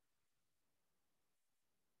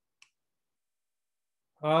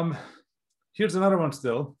 Here's another one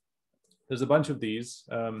still. There's a bunch of these.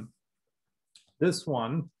 This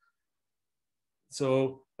one,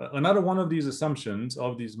 so another one of these assumptions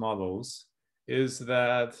of these models is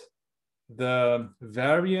that the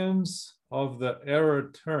variance of the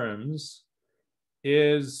error terms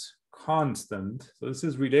is constant. So this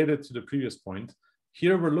is related to the previous point.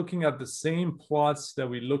 Here we're looking at the same plots that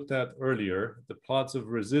we looked at earlier, the plots of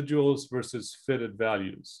residuals versus fitted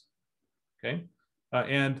values. Okay,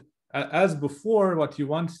 and as before, what you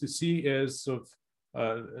want to see is sort of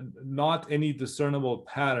not any discernible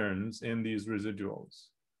patterns in these residuals,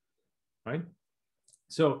 right?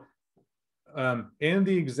 So in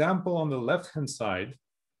the example on the left-hand side,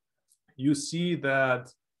 you see that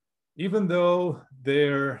even though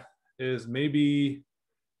there is maybe,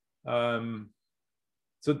 so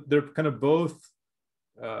they're kind of both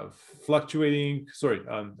fluctuating,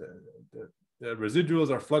 the residuals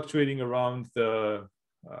are fluctuating around the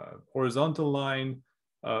horizontal line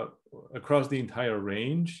across the entire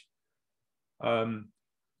range,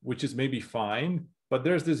 which is maybe fine, but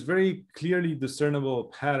there's this very clearly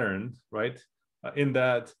discernible pattern, right? In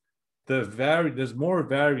that there's more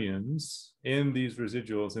variance in these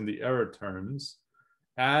residuals in the error terms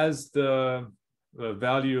as the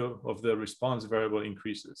value of the response variable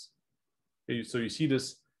increases. Okay, so you see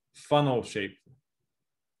this funnel shape.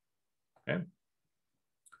 Okay.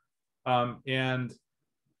 And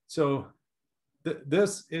so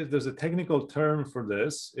there's a technical term for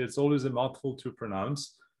this. It's always a mouthful to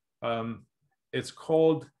pronounce. It's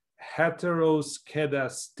called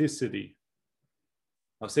heteroskedasticity.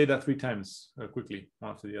 I'll say that 3 times quickly,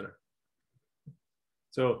 one after the other.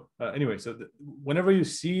 So anyway, so whenever you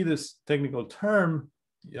see this technical term,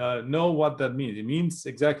 know what that means. It means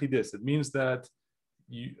exactly this. It means that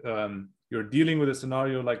you're dealing with a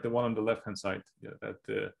scenario like the one on the left-hand side, that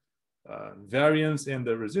the variance in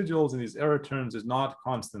the residuals in these error terms is not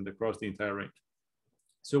constant across the entire range.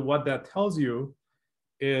 So what that tells you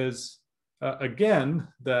is, again,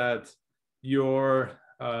 that your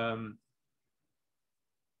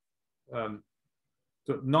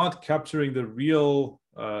So not capturing the real,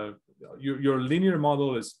 your linear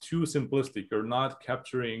model is too simplistic. You're not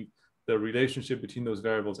capturing the relationship between those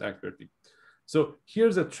variables accurately. So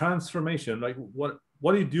here's a transformation. Like what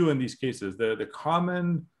do you do in these cases? The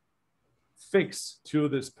common fix to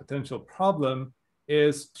this potential problem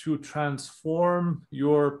is to transform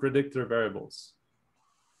your predictor variables.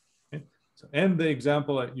 Okay? So in the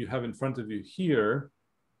example that you have in front of you here,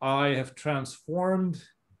 I have transformed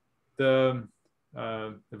the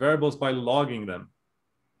variables by logging them.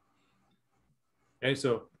 Okay,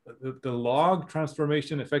 so the log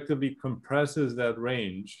transformation effectively compresses that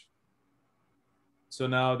range. So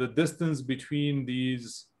now the distance between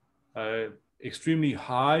these extremely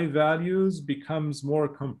high values becomes more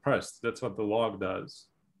compressed. That's what the log does.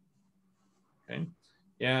 Okay,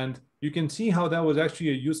 and you can see how that was actually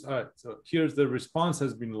a use. So here's the response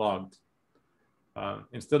has been logged.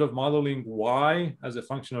 Instead of modeling y as a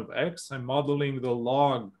function of x, I'm modeling the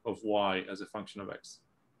log of y as a function of x.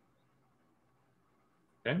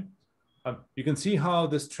 Okay, you can see how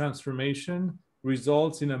this transformation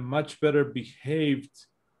results in a much better behaved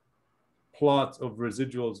plot of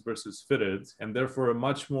residuals versus fitted, and therefore a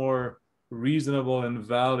much more reasonable and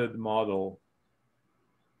valid model.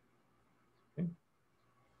 Okay.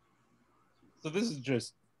 So this is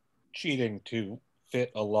just cheating to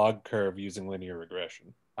fit a log curve using linear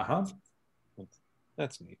regression.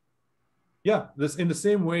 That's neat. Yeah, this in the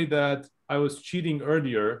same way that I was cheating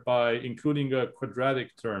earlier by including a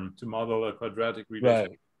quadratic term to model a quadratic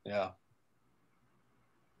relation. Right. Yeah.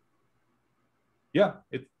 Yeah.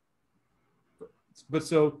 But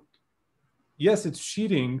so, yes, it's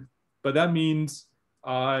cheating, but that means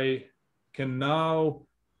I can now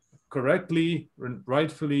correctly,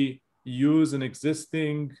 rightfully use an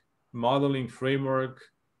existing modeling framework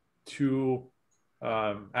to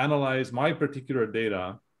analyze my particular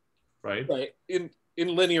data, right? Right.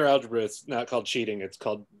 In linear algebra, it's not called cheating. It's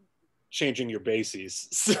called changing your bases.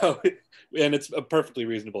 So, and it's a perfectly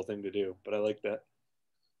reasonable thing to do. But I like that.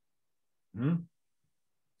 Mm-hmm.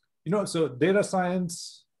 You know, so data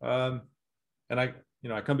science, and I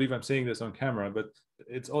can't believe I'm saying this on camera, but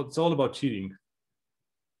it's all about cheating.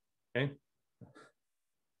 Okay.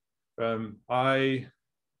 I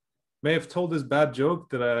may have told this bad joke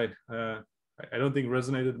that I don't think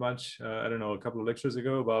resonated much. I don't know, a couple of lectures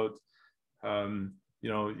ago about,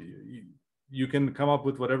 you can come up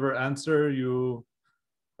with whatever answer you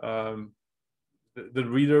the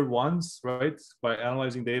reader wants, right, by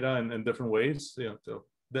analyzing data in different ways. So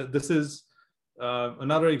this is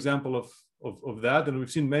another example of that, and we've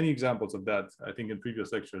seen many examples of that, I think, in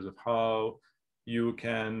previous lectures, of how you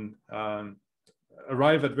can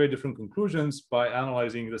arrive at very different conclusions by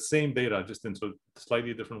analyzing the same data, just in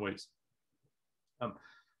slightly different ways.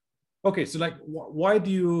 Okay, so like, why do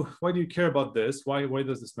you care about this? Why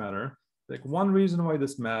does this matter? Like, one reason why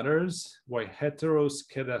this matters, why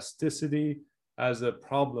heteroskedasticity as a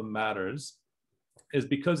problem matters, is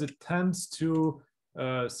because it tends to,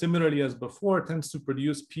 similarly as before, tends to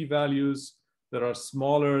produce p-values that are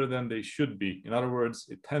smaller than they should be. In other words,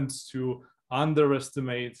 it tends to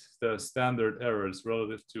underestimate the standard errors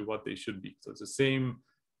relative to what they should be. So it's the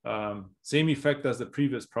same effect as the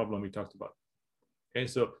previous problem we talked about. Okay,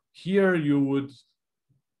 so here you would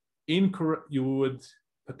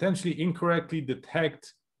potentially incorrectly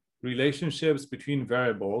detect relationships between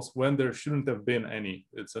variables when there shouldn't have been any.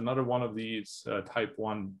 It's another one of these type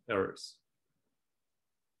 1 errors.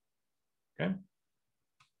 Okay.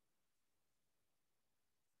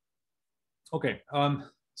 Okay.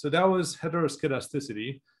 So that was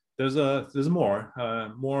heteroskedasticity. There's more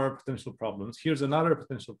potential problems. Here's another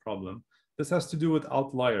potential problem. This has to do with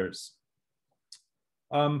outliers.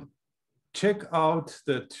 Check out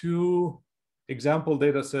the two example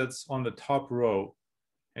data sets on the top row.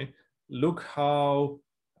 Okay? Look how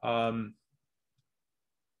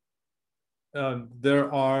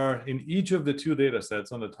there are, in each of the two data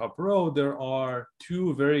sets on the top row, there are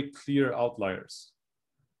two very clear outliers.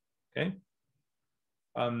 Okay.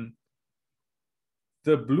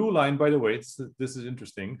 The blue line, by the way, this is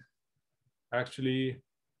interesting. Actually,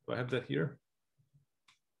 do I have that here?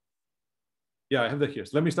 Yeah, I have that here.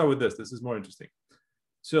 So let me start with this. This is more interesting.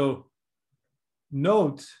 So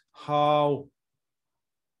note how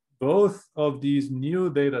both of these new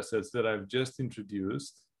data sets that I've just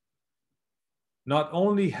introduced not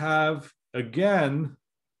only have, again,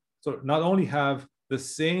 so not only have the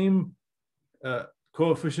same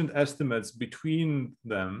coefficient estimates between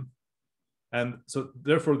them, and so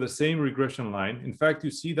therefore the same regression line. In fact,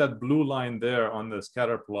 you see that blue line there on the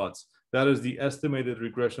scatter plots. That is the estimated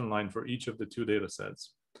regression line for each of the two data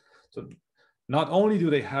sets. So not only do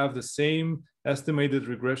they have the same estimated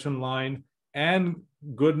regression line and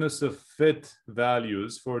goodness of fit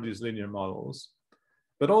values for these linear models.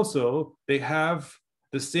 But also they have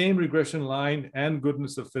the same regression line and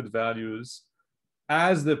goodness of fit values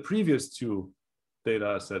as the previous two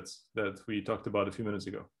data sets that we talked about a few minutes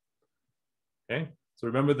ago. Okay, so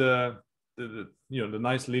remember the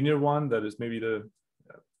nice linear one that is maybe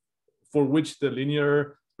for which the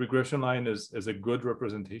linear regression line is a good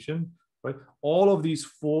representation, right? All of these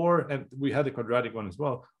four, and we had the quadratic one as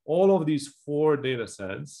well, all of these four data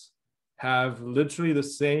sets have literally the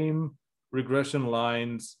same regression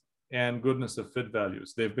lines and goodness of fit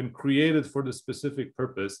values. They've been created for the specific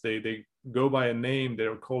purpose. They go by a name.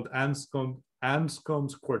 They're called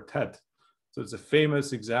Anscombe's quartet. So it's a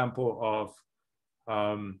famous example of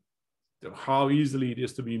how easily it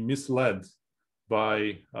is to be misled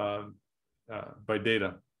by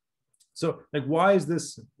data. So, like, why is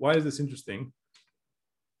this interesting?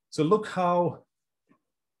 So look how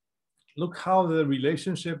the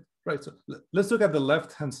relationship, right? So let's look at the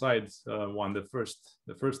left-hand side one, the first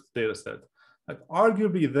data set. Like,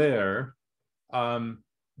 arguably there,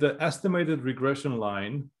 the estimated regression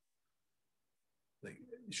line,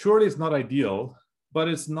 surely it's not ideal, but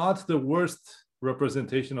it's not the worst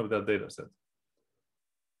representation of that data set,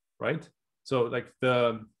 right? So like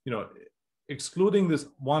excluding this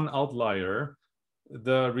one outlier,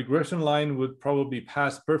 the regression line would probably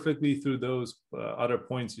pass perfectly through those other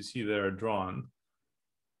points you see there drawn,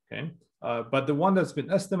 okay? But the one that's been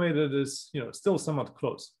estimated is still somewhat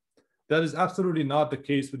close. That is absolutely not the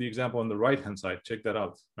case with the example on the right-hand side. Check that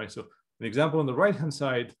out, right? So the example on the right-hand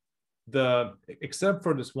side, except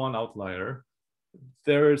for this one outlier,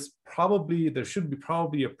 there should be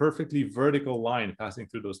probably a perfectly vertical line passing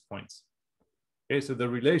through those points. Okay, so the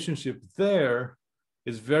relationship there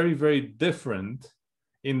is very, very different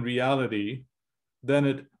in reality than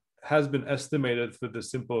it has been estimated for the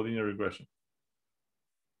simple linear regression.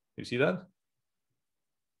 You see that?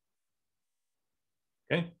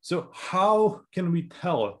 Okay, so how can we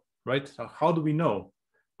tell, right? How do we know,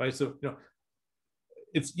 right? So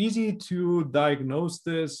it's easy to diagnose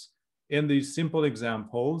this in these simple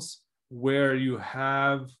examples where you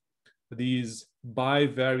have these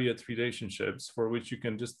bivariate relationships for which you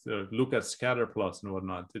can just look at scatter plots and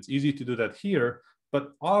whatnot. It's easy to do that here,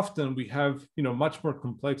 but often we have much more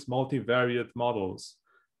complex multivariate models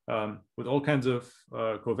with all kinds of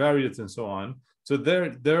covariates and so on. So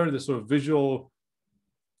they're the sort of visual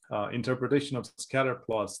interpretation of scatter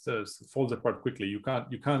plots falls apart quickly. You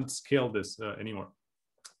can't scale this anymore.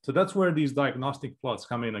 So that's where these diagnostic plots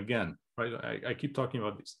come in again, right? I keep talking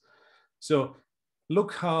about these. So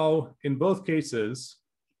look how in both cases,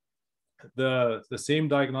 the same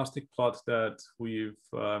diagnostic plot that we've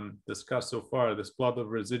discussed so far, this plot of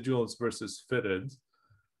residuals versus fitted,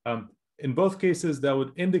 in both cases, that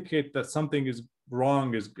would indicate that something is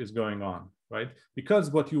wrong is going on, right? Because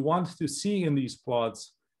what you want to see in these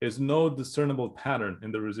plots is no discernible pattern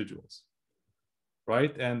in the residuals,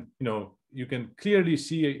 right? And you can clearly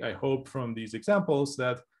see, I hope, from these examples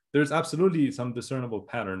that there's absolutely some discernible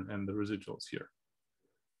pattern in the residuals here.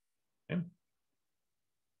 Okay.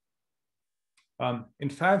 In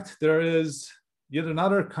fact, there is yet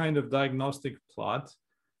another kind of diagnostic plot.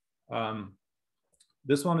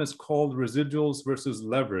 This one is called residuals versus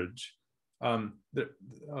leverage.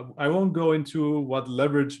 I won't go into what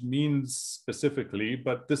leverage means specifically,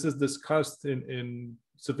 but this is discussed in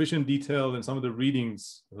sufficient detail in some of the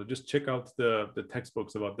readings. So just check out the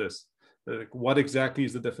textbooks about this. What exactly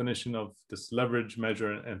is the definition of this leverage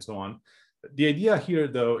measure and so on. The idea here,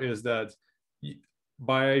 though, is that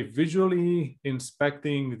by visually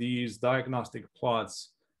inspecting these diagnostic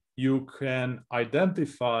plots, you can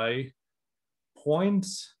identify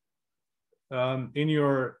points in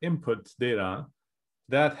your input data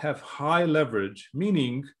that have high leverage,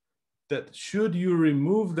 meaning that should you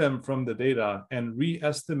remove them from the data and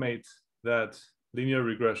re-estimate that linear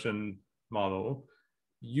regression model,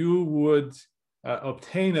 you would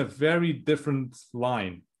obtain a very different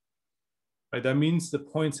line. Right? That means the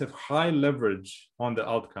points have high leverage on the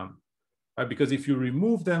outcome, right? Because if you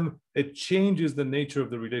remove them, it changes the nature of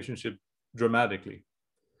the relationship dramatically.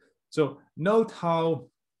 So note how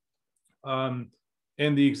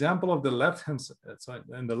in the example of the left-hand side,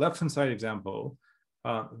 in the left-hand side example,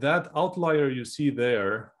 that outlier you see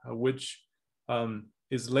there, which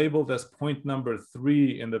is labeled as point number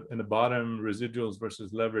 3 in the bottom residuals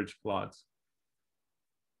versus leverage plot.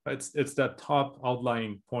 It's that top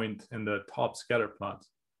outlying point in the top scatter plot.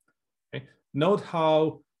 Okay? Note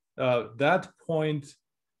how that point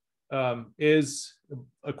is,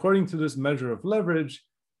 according to this measure of leverage,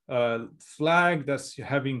 flag that's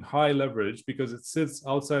having high leverage because it sits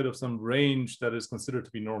outside of some range that is considered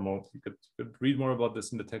to be normal. You could read more about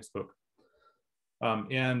this in the textbook.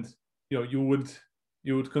 And you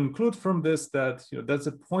would conclude from this that that's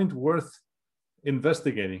a point worth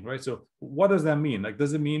investigating, right? So what does that mean? Like,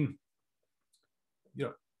 does it mean,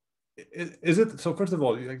 is it, so first of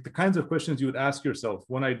all, like the kinds of questions you would ask yourself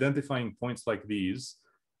when identifying points like these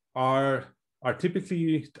are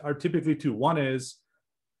typically two. One is,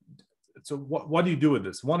 so what do you do with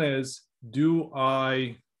this? One is, do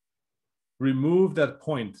I remove that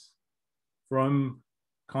point from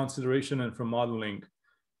consideration and from modeling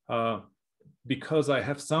because I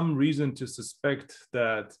have some reason to suspect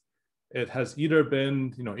that it has either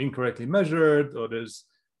been incorrectly measured, or there's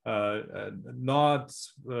not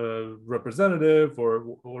representative, or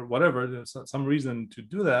whatever. There's some reason to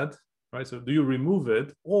do that, right? So do you remove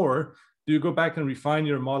it, or do you go back and refine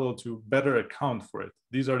your model to better account for it?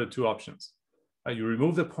 These are the two options. You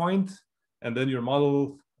remove the point, and then your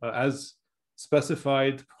model, as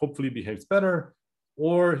specified, hopefully behaves better,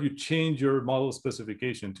 or you change your model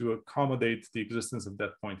specification to accommodate the existence of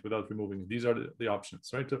that point without removing it. These are the options,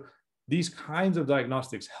 right? So these kinds of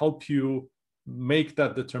diagnostics help you make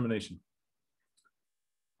that determination.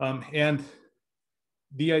 And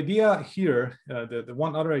the idea here, the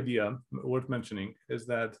one other idea worth mentioning is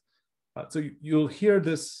that, so you'll hear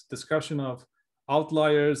this discussion of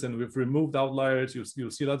outliers, and we've removed outliers. You'll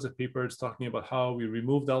see lots of papers talking about how we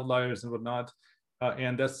removed outliers and whatnot.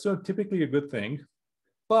 And that's typically a good thing.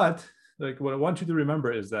 But like, what I want you to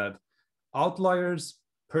remember is that outliers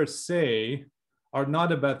per se are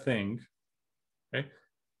not a bad thing. Okay?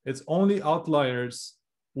 It's only outliers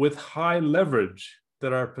with high leverage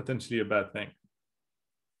that are potentially a bad thing.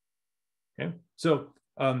 Okay, so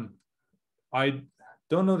I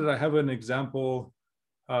don't know that I have an example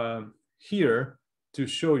here to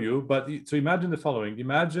show you, but so imagine the following.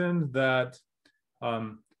 Imagine that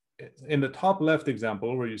in the top left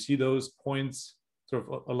example, where you see those points sort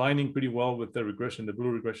of aligning pretty well with the regression, the blue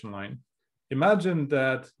regression line, imagine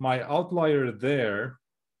that my outlier there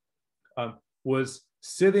was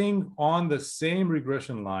sitting on the same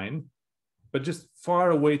regression line, but just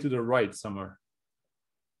far away to the right somewhere.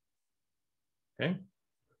 Okay,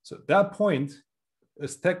 so that point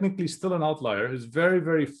is technically still an outlier, is very,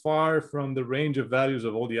 very far from the range of values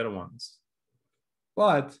of all the other ones.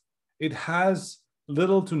 But it has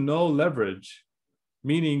little to no leverage,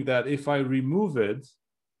 meaning that if I remove it,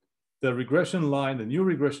 the regression line, the new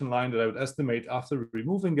regression line that I would estimate after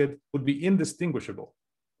removing it would be indistinguishable,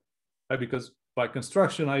 right? Because by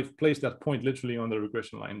construction, I've placed that point literally on the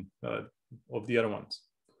regression line of the other ones,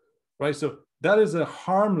 right? So that is a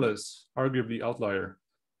harmless, arguably, outlier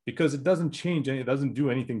because it doesn't change and it doesn't do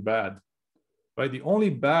anything bad, right? The only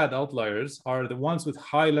bad outliers are the ones with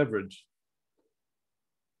high leverage.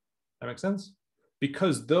 That makes sense?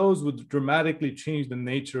 Because those would dramatically change the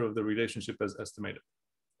nature of the relationship as estimated.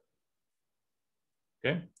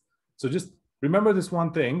 Okay, so just remember this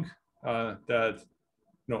one thing, that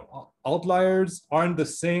outliers aren't the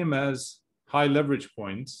same as high leverage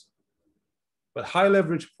points, but high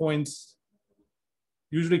leverage points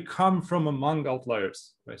usually come from among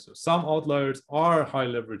outliers, right? So some outliers are high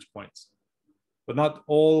leverage points, but not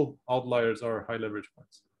all outliers are high leverage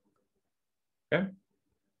points. Okay.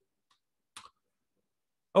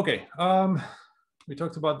 Okay, we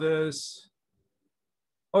talked about this.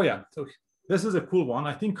 Oh yeah, so this is a cool one.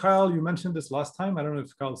 I think, Kyle, you mentioned this last time. I don't know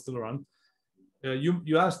if Kyle's still around.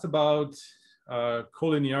 You asked about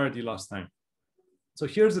collinearity last time. So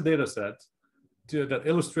here's a data set that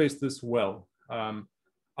illustrates this well.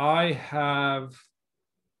 I have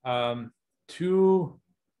two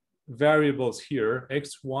variables here,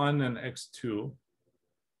 x1 and x2,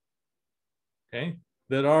 okay,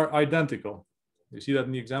 that are identical. You see that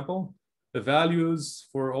in the example? The values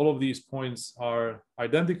for all of these points are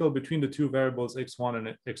identical between the two variables x1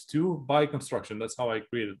 and x2 by construction. That's how I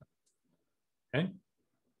created them. Okay,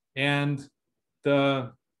 and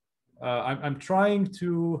I'm trying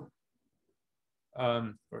to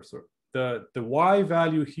the y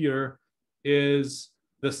value here is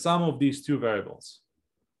the sum of these two variables.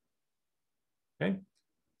 Okay,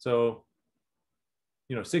 so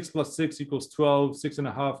 6 plus 6 equals 12,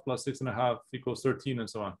 6.5 plus 6.5 equals 13, and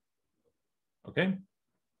so on. Okay,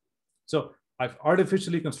 so I've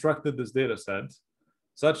artificially constructed this data set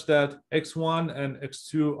such that x1 and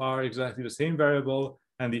x2 are exactly the same variable,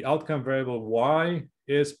 and the outcome variable y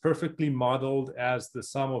is perfectly modeled as the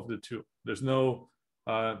sum of the two. There's no,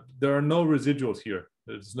 there are no residuals here.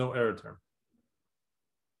 There's no error term.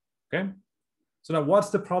 Okay, so now what's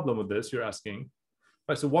the problem with this, you're asking?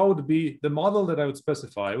 right? So what would be the model that I would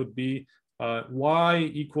specify would be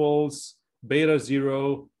y equals beta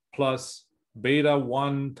 0 plus beta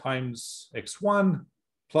 1 times x1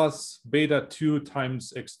 plus beta 2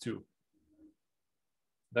 times x2.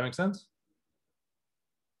 That makes sense?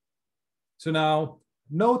 So now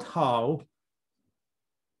note how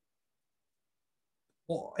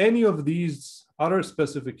any of these other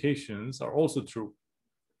specifications are also true.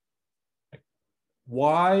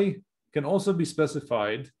 Y can also be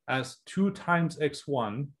specified as 2 times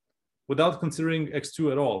x1 without considering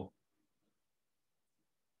x2 at all.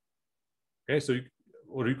 Okay, so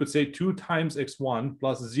or you could say 2 times x1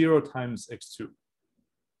 plus 0 times x2.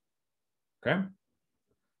 Okay,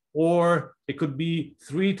 or it could be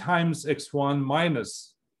 3 times x1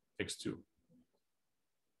 minus x2,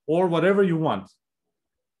 or whatever you want,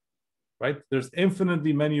 right? There's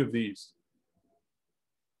infinitely many of these.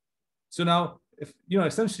 So now, if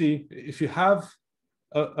essentially, if you have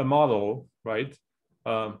a model, right,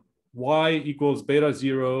 y equals beta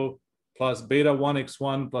 0 plus beta 1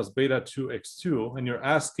 x1 plus beta 2 x2, and you're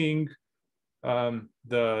asking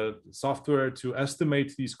the software to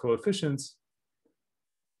estimate these coefficients,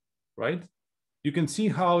 right? You can see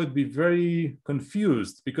how it'd be very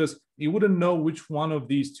confused because you wouldn't know which one of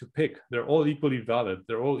these to pick. They're all equally valid.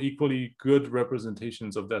 They're all equally good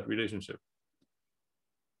representations of that relationship.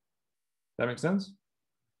 That makes sense?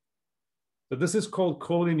 So this is called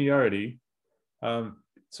collinearity.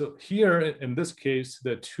 So here, in this case,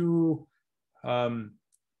 the two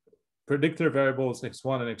predictor variables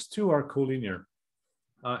x1 and x2 are collinear.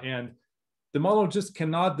 And the model just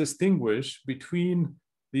cannot distinguish between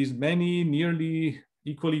these many nearly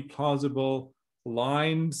equally plausible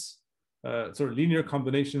lines, sort of linear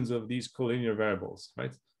combinations of these collinear variables,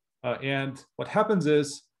 right? And what happens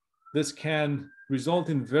is this can result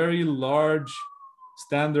in very large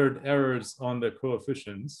standard errors on the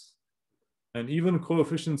coefficients, and even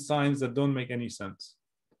coefficient signs that don't make any sense.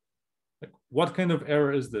 Like, what kind of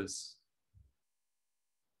error is this?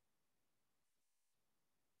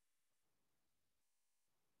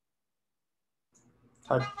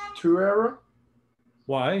 Type 2 error?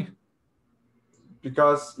 Why?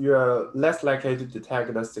 Because you're less likely to detect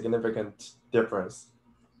a significant difference.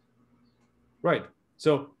 Right.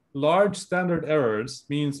 So large standard errors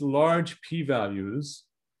means large p-values,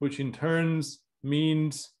 which in turns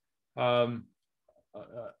means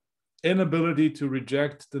inability to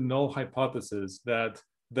reject the null hypothesis that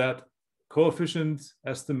that coefficient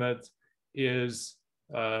estimate is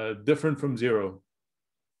different from 0.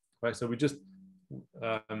 Right. So we just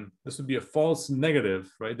this would be a false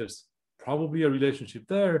negative, right? There's probably a relationship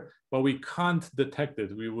there, but we can't detect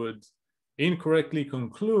it. We would incorrectly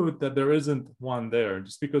conclude that there isn't one there,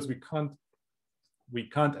 just because we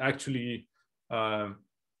can't actually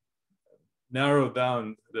narrow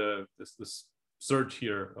down this search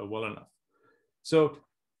here well enough. So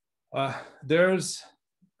there's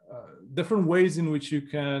different ways in which you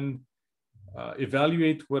can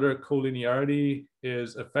evaluate whether collinearity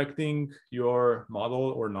is affecting your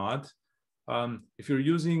model or not. If you're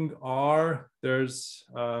using R, there's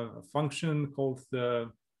a function called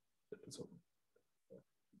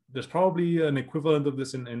there's probably an equivalent of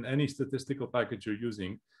this in any statistical package you're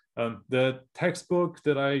using. The textbook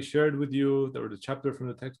that I shared with you, or the chapter from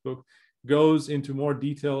the textbook, goes into more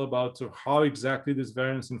detail about how exactly this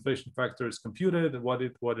variance inflation factor is computed and what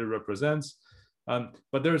it represents.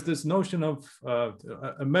 But there's this notion of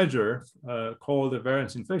a measure called the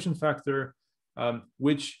variance inflation factor,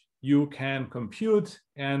 which you can compute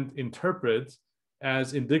and interpret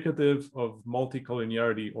as indicative of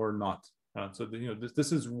multicollinearity or not. So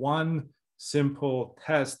this is one simple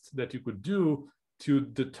test that you could do to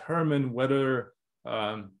determine whether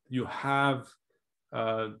you have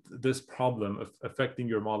this problem of affecting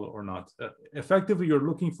your model or not. Effectively, you're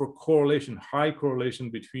looking for correlation, high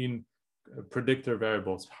correlation between predictor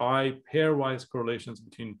variables, high pairwise correlations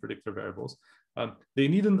between predictor variables. They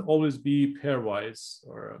needn't always be pairwise,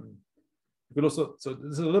 or you could also, so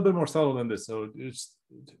this is a little bit more subtle than this. So just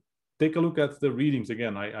take a look at the readings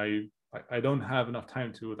again. I don't have enough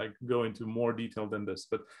time to go into more detail than this,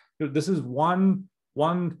 but this is one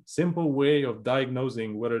simple way of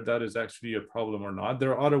diagnosing whether that is actually a problem or not.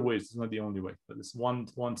 There are other ways, it's not the only way, but it's one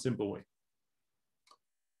simple way.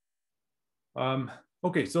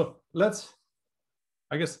 Okay, so let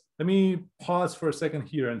me pause for a second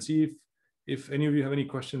here and see if any of you have any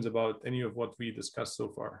questions about any of what we discussed so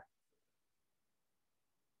far.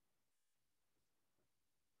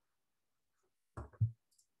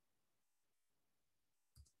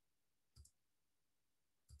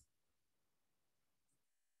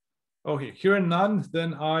 Okay, hearing none,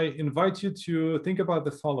 then I invite you to think about the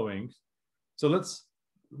following. So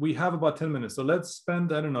we have about 10 minutes. So let's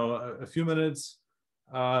spend, I don't know, a few minutes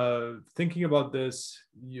thinking about this.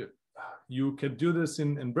 You can do this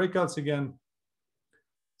in breakouts again.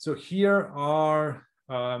 So here are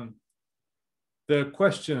the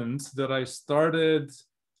questions that I started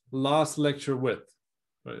last lecture with,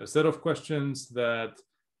 right? A set of questions that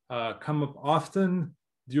come up often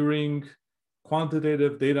during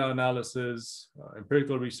quantitative data analysis,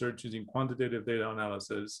 empirical research using quantitative data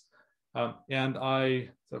analysis. And I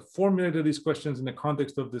formulated these questions in the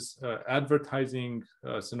context of this advertising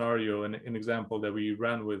scenario, an example that we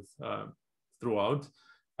ran with throughout.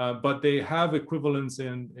 But they have equivalents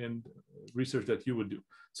in research that you would do.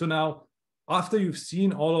 So now, after you've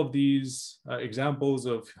seen all of these examples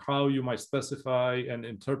of how you might specify and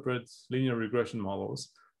interpret linear regression models,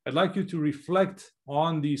 I'd like you to reflect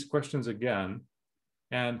on these questions again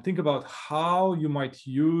and think about how you might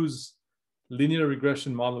use linear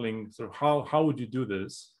regression modeling. So how would you do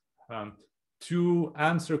this to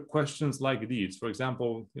answer questions like these? For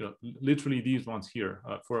example, literally these ones here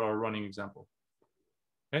for our running example.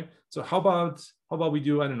 Okay, so how about we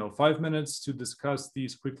do, I don't know, 5 minutes to discuss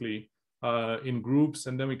these quickly in groups,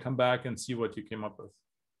 and then we come back and see what you came up with.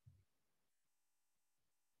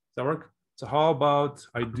 Does that work? So how about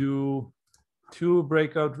I do 2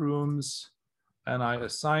 breakout rooms and I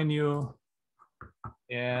assign you,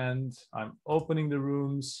 and I'm opening the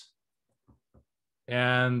rooms,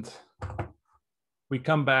 and we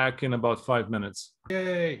come back in about 5 minutes.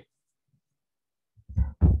 Yay!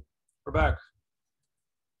 We're back.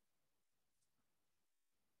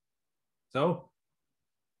 So,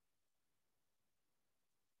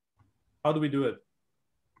 how do we do it?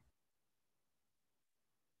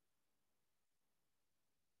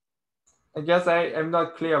 I guess I'm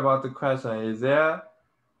not clear about the question.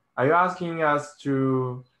 Are you asking us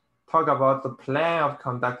to talk about the plan of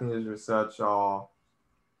conducting this research, or?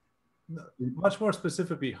 Much more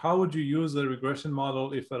specifically, how would you use a regression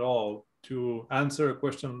model, if at all, to answer a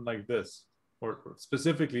question like this, or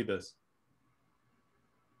specifically this?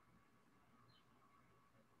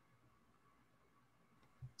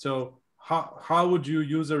 So how would you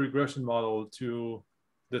use a regression model to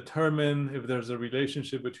determine if there's a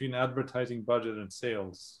relationship between advertising budget and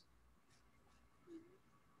sales?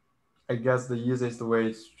 I guess the easiest way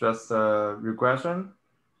is just regression.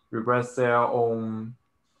 Regress their own.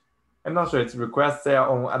 I'm not sure it's regress their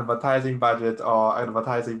own advertising budget or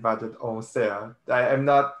advertising budget on sale. I'm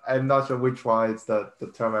not sure which one is the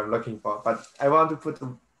term I'm looking for, but I want to put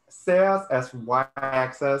sales as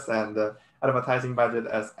y-axis and advertising budget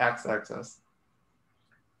as x-axis.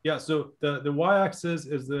 Yeah, so the y-axis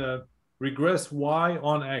is the regress y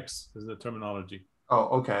on x is the terminology.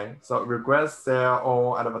 Oh, okay. So regress their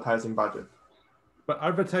own advertising budget. But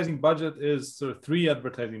advertising budget is sort of 3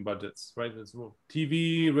 advertising budgets, right? It's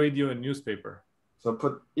TV, radio, and newspaper. So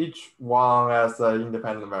put each one as an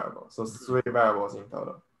independent variable. So 3 variables in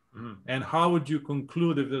total. Mm-hmm. And how would you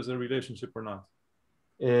conclude if there's a relationship or not?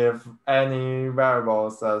 If any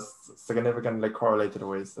variables are significantly correlated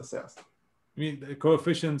with the sales. I mean, the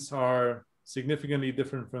coefficients are significantly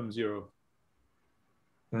different from 0.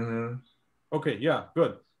 Mm-hmm. Okay, yeah,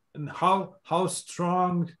 good. And how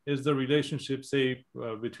strong is the relationship, say,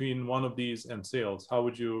 between one of these and sales? How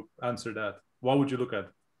would you answer that? What would you look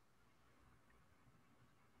at?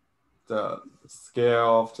 The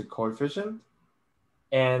scale of the coefficient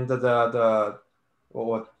and the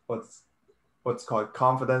what's called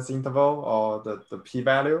confidence interval, or the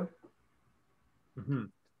p-value. Mm-hmm.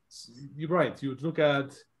 You're right. You would look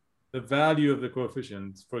at the value of the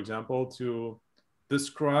coefficient, for example, to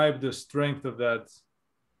describe the strength of that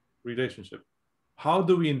relationship. How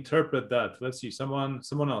do we interpret that? Let's see, someone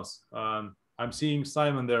else. I'm seeing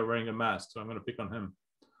Simon there wearing a mask, so I'm going to pick on him.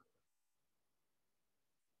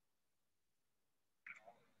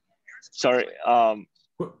 Sorry.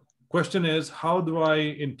 Question is, how do I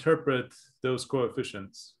interpret those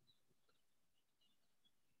coefficients?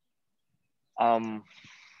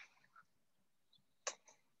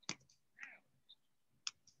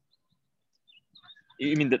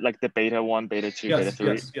 You mean like the beta 1, beta 2, yes,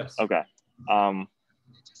 beta 3? Yes. Okay.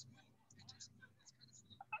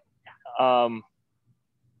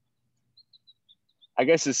 I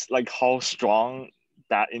guess it's like how strong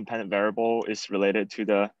that independent variable is related to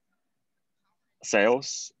the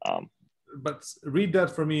sales. But read that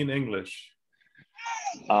for me in English.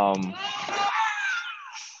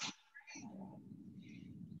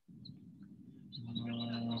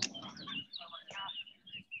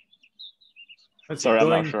 Sorry, I'm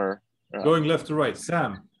not sure. Going left to right,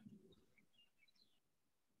 Sam.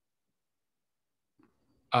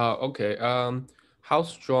 Okay. How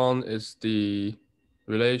strong is the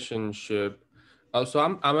relationship? So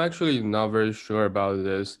I'm actually not very sure about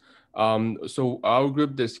this. So our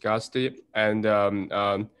group discussed it, and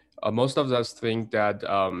most of us think that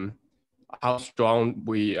how strong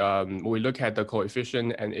we look at the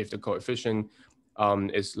coefficient, and if the coefficient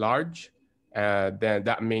is large, then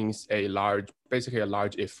that means basically a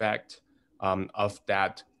large effect of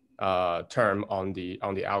that term on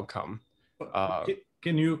the outcome.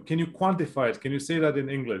 Can you quantify it? Can you say that in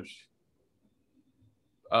English?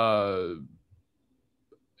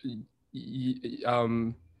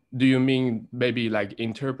 Do you mean maybe like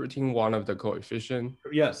interpreting one of the coefficient?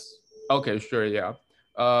 Yes. Okay, sure, yeah.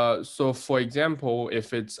 So for example,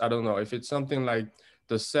 if it's, I don't know, if it's something like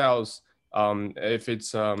the sales, if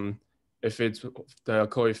it's the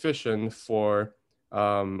coefficient for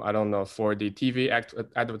I don't know, for the TV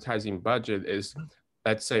advertising budget is,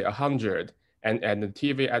 let's say 100, and the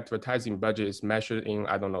TV advertising budget is measured in,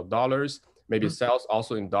 I don't know, dollars, maybe sales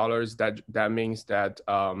also in dollars, that means that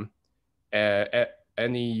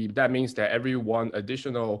that means that every one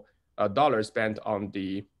additional dollar spent on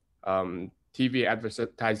the TV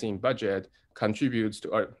advertising budget contributes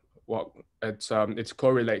to, well, it's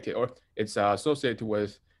correlated, or it's associated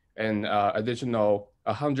with an additional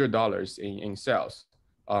 $100 in sales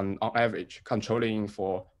on average, controlling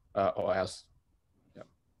for OS.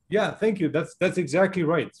 Yeah, thank you. That's exactly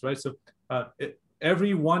right. So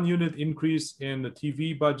every 1 unit increase in the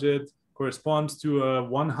TV budget corresponds to a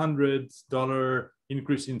 $100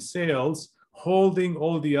 increase in sales, holding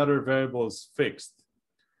all the other variables fixed.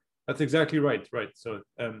 That's exactly right. So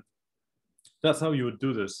that's how you would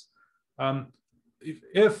do this.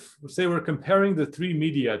 If say we're comparing the 3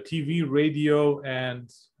 media, TV, radio,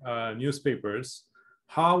 and newspapers,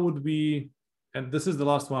 how would we, and this is the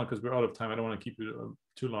last one because we're out of time, I don't want to keep you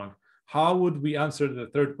too long. How would we answer the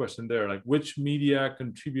third question there? Like, which media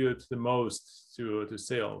contribute the most to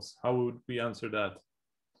sales? How would we answer that?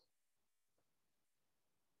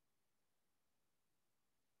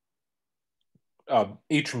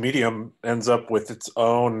 Each medium ends up with its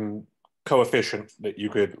own coefficient that you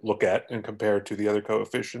could look at and compare to the other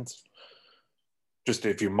coefficients, just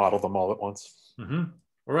if you model them all at once. Mm-hmm.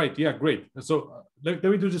 All right, yeah, great. So let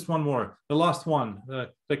me do just one more. The last one,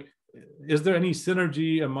 like, is there any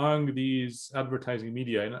synergy among these advertising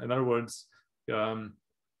media? In other words, right,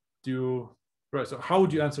 so how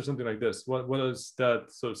would you answer something like this? What does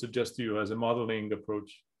that sort of suggest to you as a modeling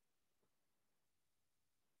approach?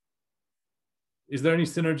 Is there any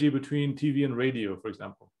synergy between TV and radio, for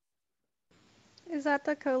example? Is that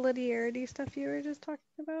the collinearity stuff you were just talking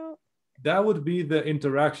about? That would be the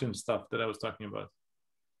interaction stuff that I was talking about.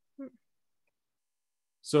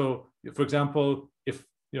 So, for example, if,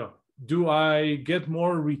 do I get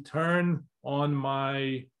more return on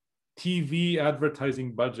my TV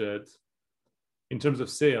advertising budget in terms of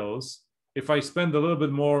sales if I spend a little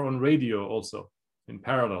bit more on radio also in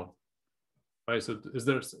parallel? Right? So is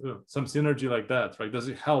there some synergy like that? Right? Does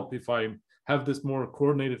it help if I have this more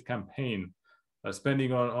coordinated campaign,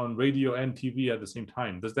 spending on radio and TV at the same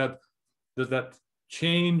time? Does that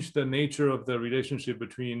change the nature of the relationship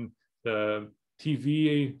between the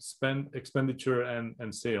TV expenditure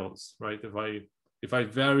and sales? Right? If I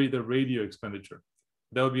vary the radio expenditure,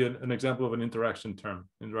 that would be an example of an interaction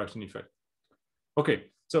effect. Okay,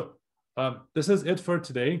 so this is it for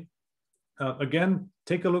today. Again,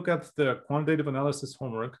 take a look at the quantitative analysis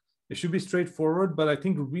homework. It should be straightforward, but I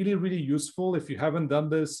think really, really useful if you haven't done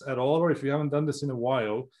this at all, or if you haven't done this in a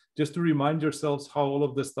while, just to remind yourselves how all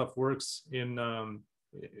of this stuff works in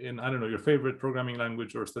I don't know, your favorite programming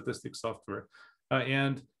language or statistics software.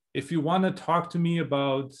 And if you want to talk to me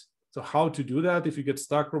about how to do that, if you get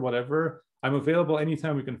stuck or whatever, I'm available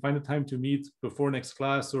anytime. We can find a time to meet before next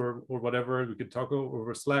class or whatever. We could talk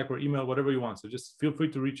over Slack or email, whatever you want. So just feel free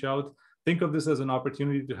to reach out. Think of this as an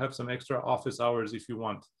opportunity to have some extra office hours if you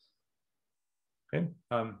want. Okay.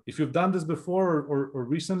 If you've done this before or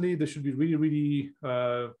recently, this should be really, really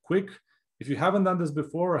quick. If you haven't done this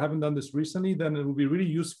before or haven't done this recently, then it will be really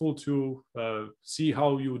useful to see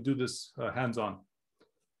how you would do this hands-on.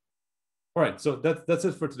 All right, so that's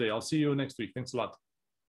it for today. I'll see you next week. Thanks a lot.